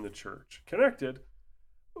separate from the church, connected,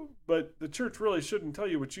 but the church really shouldn't tell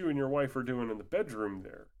you what you and your wife are doing in the bedroom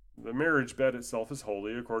there. The marriage bed itself is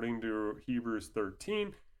holy, according to Hebrews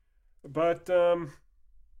 13, but,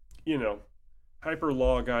 hyper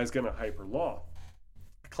law guy's gonna hyper law.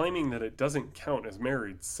 Claiming that it doesn't count as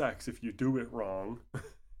married sex if you do it wrong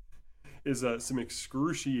is some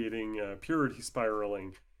excruciating purity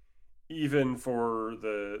spiraling, even for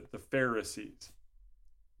the Pharisees.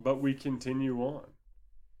 But we continue on.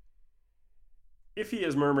 If he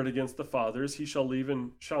has murmured against the fathers, he shall leave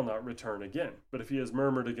and shall not return again. But if he has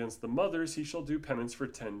murmured against the mothers, he shall do penance for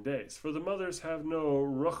 10 days. For the mothers have no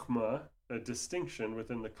ruchma, a distinction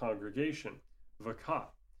within the congregation, vakat.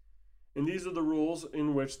 And these are the rules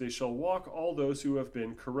in which they shall walk all those who have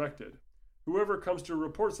been corrected. Whoever comes to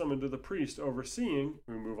report someone to the priest overseeing,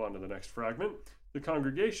 we move on to the next fragment, the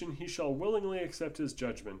congregation, he shall willingly accept his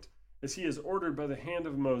judgment, as he is ordered by the hand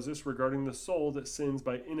of Moses regarding the soul that sins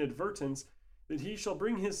by inadvertence, that he shall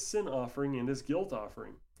bring his sin offering and his guilt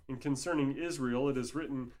offering. And concerning Israel it is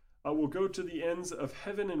written, I will go to the ends of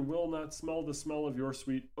heaven and will not smell the smell of your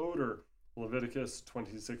sweet odor. Leviticus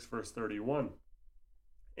 26 verse 31.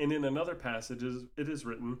 And in another passage it is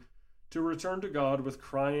written, to return to God with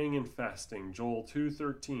crying and fasting, Joel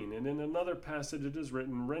 2:13. And in another passage it is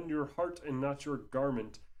written, rend your heart and not your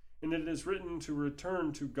garment. And it is written to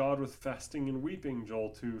return to God with fasting and weeping, Joel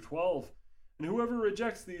 2:12. And whoever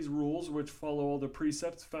rejects these rules, which follow all the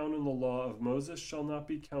precepts found in the law of Moses, shall not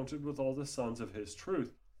be counted with all the sons of his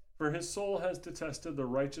truth. For his soul has detested the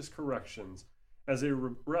righteous corrections. As a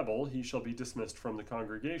rebel he shall be dismissed from the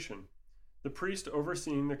congregation. The priest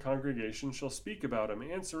overseeing the congregation shall speak about him.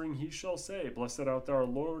 Answering, he shall say, blessed art thou,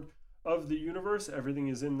 Lord of the universe. Everything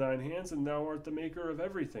is in thine hands, and thou art the maker of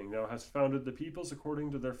everything. Thou hast founded the peoples according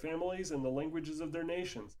to their families and the languages of their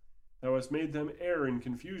nations. Thou hast made them err in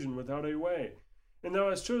confusion without a way. And thou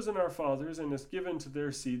hast chosen our fathers, and hast given to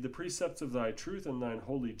their seed the precepts of thy truth and thine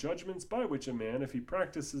holy judgments, by which a man, if he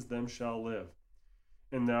practices them, shall live.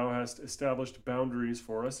 And thou hast established boundaries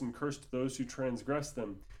for us, and cursed those who transgress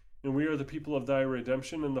them. And we are the people of thy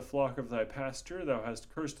redemption, and the flock of thy pasture. Thou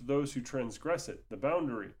hast cursed those who transgress it, the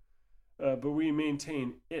boundary. But we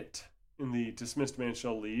maintain it. And the dismissed man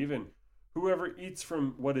shall leave, and whoever eats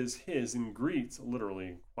from what is his and greets, literally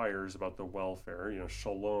inquires about the welfare,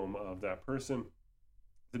 shalom of that person,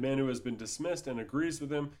 the man who has been dismissed and agrees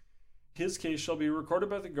with him, his case shall be recorded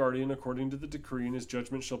by the guardian according to the decree, and his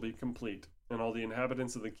judgment shall be complete. And all the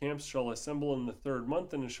inhabitants of the camps shall assemble in the 3rd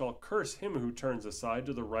month, and shall curse him who turns aside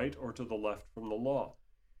to the right or to the left from the law.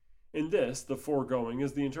 In this, the foregoing,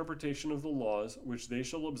 is the interpretation of the laws which they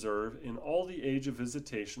shall observe in all the age of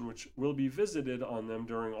visitation, which will be visited on them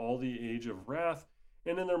during all the age of wrath,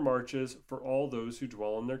 and in their marches for all those who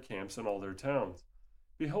dwell in their camps and all their towns.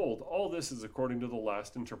 Behold, all this is according to the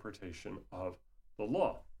last interpretation of the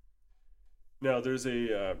law. Now, there's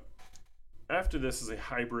after this is a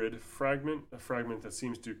hybrid fragment, a fragment that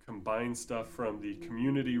seems to combine stuff from the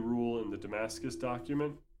community rule in the Damascus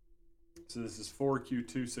document. So this is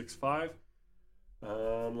 4Q265.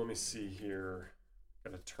 Let me see here.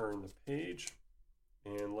 Got to turn the page,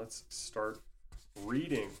 and let's start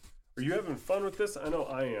reading. Are you having fun with this? I know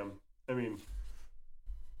I am. I mean,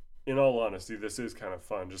 in all honesty, this is kind of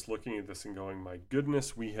fun, just looking at this and going, my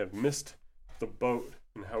goodness, we have missed the boat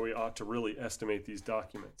and how we ought to really estimate these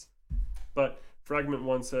documents. But fragment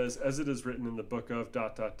 1 says, as it is written in the book of ...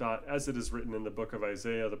 as it is written in the book of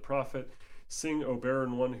Isaiah the prophet, sing, O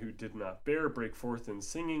barren one who did not bear, break forth in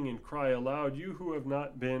singing and cry aloud, you who have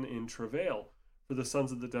not been in travail. For the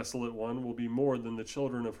sons of the desolate one will be more than the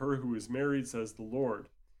children of her who is married, says the Lord.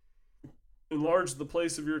 Enlarge the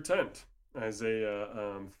place of your tent.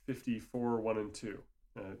 Isaiah 54, 1 and 2.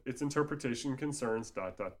 Its interpretation concerns ...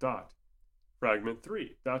 Fragment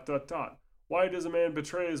 3, ... Why does a man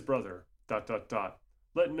betray his brother? ...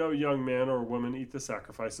 Let no young man or woman eat the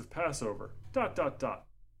sacrifice of Passover. ...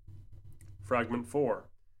 Fragment 4, ...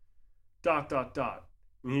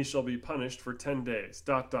 And he shall be punished for 10 days. ...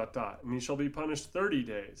 And he shall be punished 30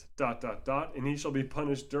 days. ... And he shall be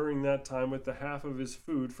punished during that time with the half of his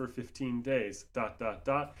food for 15 days. ...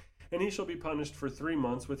 And he shall be punished for 3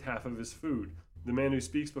 months with half of his food. The man who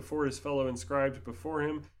speaks before his fellow inscribed before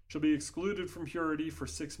him shall be excluded from purity for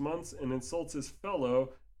 6 months, and insults his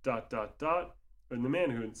fellow ... And the man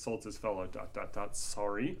who insults his fellow ...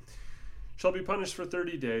 shall be punished for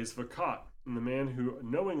 30 days, vakat. And the man who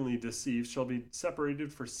knowingly deceives shall be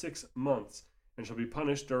separated for 6 months, and shall be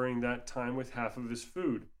punished during that time with half of his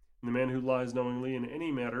food. And the man who lies knowingly in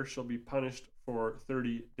any matter shall be punished for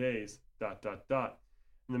 30 days, ...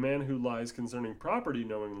 And the man who lies concerning property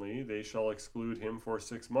knowingly, they shall exclude him for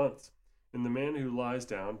 6 months. And the man who lies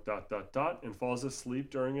down, ... and falls asleep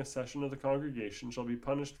during a session of the congregation shall be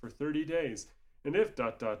punished for 30 days. And if ...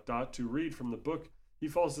 to read from the book, he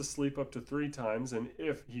falls asleep up to 3 times, and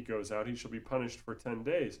if he goes out, he shall be punished for 10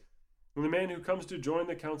 days. And the man who comes to join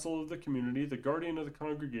the council of the community, the guardian of the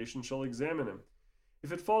congregation shall examine him.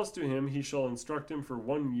 If it falls to him, he shall instruct him for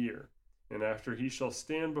 1 year. And after he shall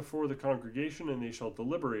stand before the congregation, and they shall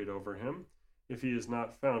deliberate over him. If he is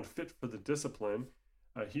not found fit for the discipline,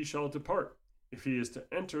 he shall depart. If he is to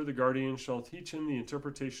enter, the guardian shall teach him the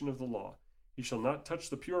interpretation of the law. He shall not touch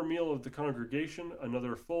the pure meal of the congregation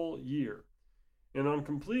another full year. And on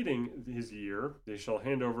completing his year, they shall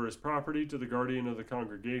hand over his property to the guardian of the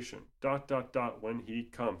congregation, ... when he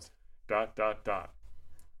comes, ...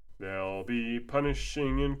 They'll be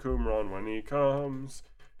punishing in Qumran when he comes.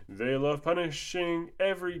 They love punishing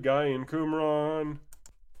every guy in Qumran.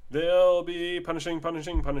 They'll be punishing.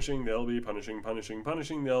 They'll be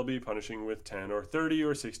punishing. They'll be punishing with 10 or 30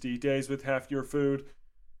 or 60 days with half your food.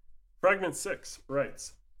 Fragment 6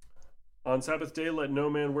 writes, on Sabbath day let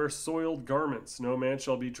no man wear soiled garments. No man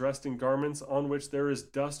shall be dressed in garments on which there is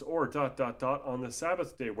dust or ... on the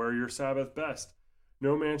Sabbath day. Wear your Sabbath best.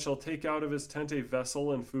 No man shall take out of his tent a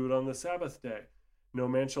vessel and food on the Sabbath day. No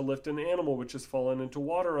man shall lift an animal which has fallen into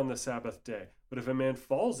water on the Sabbath day. But if a man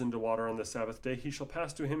falls into water on the Sabbath day, he shall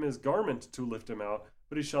pass to him his garment to lift him out,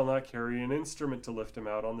 but he shall not carry an instrument to lift him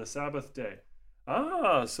out on the Sabbath day.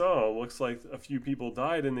 So looks like a few people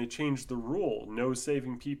died and they changed the rule. No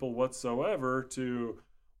saving people whatsoever to,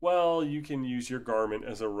 well, you can use your garment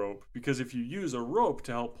as a rope. Because if you use a rope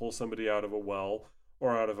to help pull somebody out of a well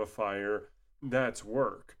or out of a fire, that's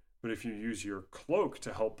work. But if you use your cloak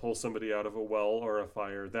to help pull somebody out of a well or a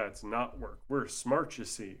fire, that's not work. We're smart, you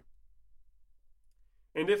see.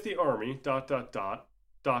 And if the army,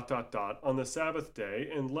 on the Sabbath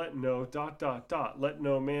day, and let no let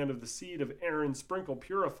no man of the seed of Aaron sprinkle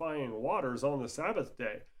purifying waters on the Sabbath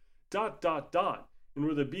day, and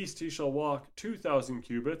with a beast he shall walk 2,000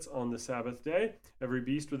 cubits on the Sabbath day. Every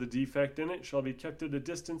beast with a defect in it shall be kept at a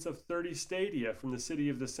distance of 30 stadia from the city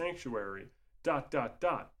of the sanctuary.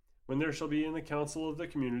 When there shall be in the council of the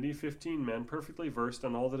community 15 men perfectly versed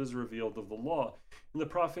on all that is revealed of the law. And the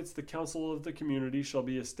prophets, the council of the community, shall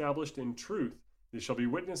be established in truth. They shall be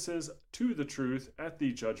witnesses to the truth at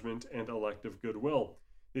the judgment and elect of goodwill.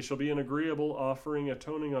 They shall be an agreeable offering,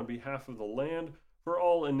 atoning on behalf of the land for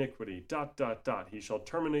all iniquity. He shall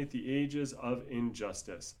terminate the ages of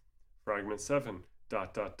injustice. Fragment 7.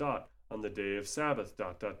 On the day of Sabbath.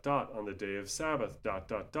 On the day of Sabbath.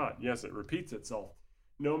 Yes, it repeats itself.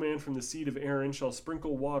 No man from the seed of Aaron shall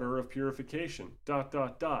sprinkle water of purification.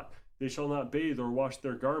 They shall not bathe or wash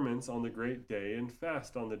their garments on the great day and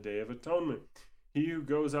fast on the day of atonement. He who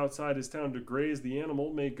goes outside his town to graze the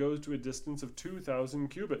animal may go to a distance of 2,000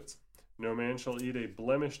 cubits. No man shall eat a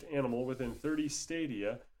blemished animal within 30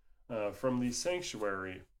 stadia from the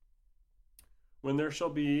sanctuary. When there shall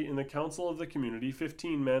be in the council of the community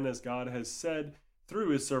 15 men, as God has said through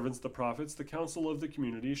his servants the prophets, the council of the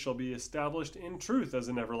community shall be established in truth as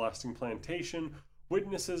an everlasting plantation,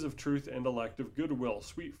 witnesses of truth and elect of goodwill,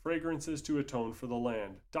 sweet fragrances to atone for the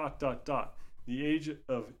land. The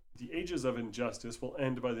ages of injustice will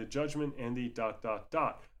end by the judgment and the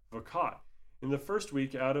vakat. In the first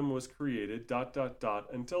week Adam was created,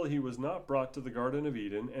 until he was not brought to the Garden of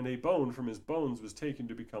Eden, and a bone from his bones was taken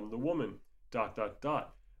to become the woman,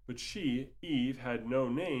 But she, Eve, had no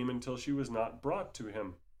name until she was not brought to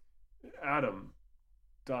him. Adam,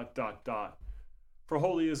 For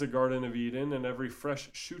holy is the Garden of Eden, and every fresh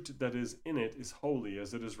shoot that is in it is holy,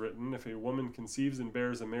 as it is written, if a woman conceives and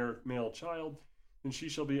bears a male child, then she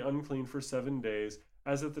shall be unclean for 7 days,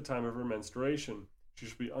 as at the time of her menstruation. She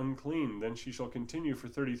shall be unclean, then she shall continue for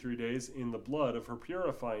 33 days in the blood of her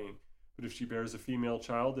purifying. But if she bears a female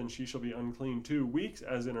child, then she shall be unclean 2 weeks,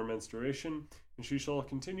 as in her menstruation, and she shall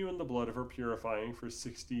continue in the blood of her purifying for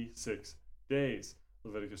 66 days.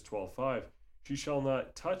 Leviticus 12:5. She shall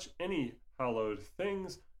not touch any hallowed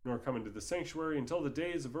things, nor come into the sanctuary until the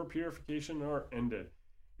days of her purification are ended.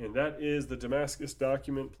 And that is the Damascus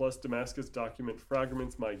document plus Damascus document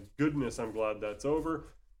fragments. My goodness, I'm glad that's over.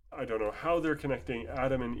 I don't know how they're connecting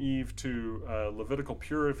Adam and Eve to Levitical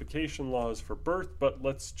purification laws for birth, but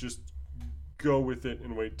let's just go with it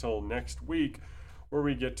and wait till next week where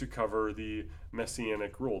we get to cover the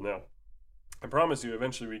Messianic rule. Now, I promise you,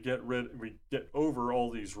 eventually we get over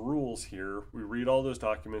all these rules here. We read all those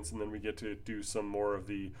documents, and then we get to do some more of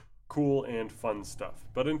the cool and fun stuff.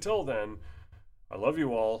 But until then, I love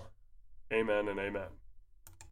you all. Amen and amen.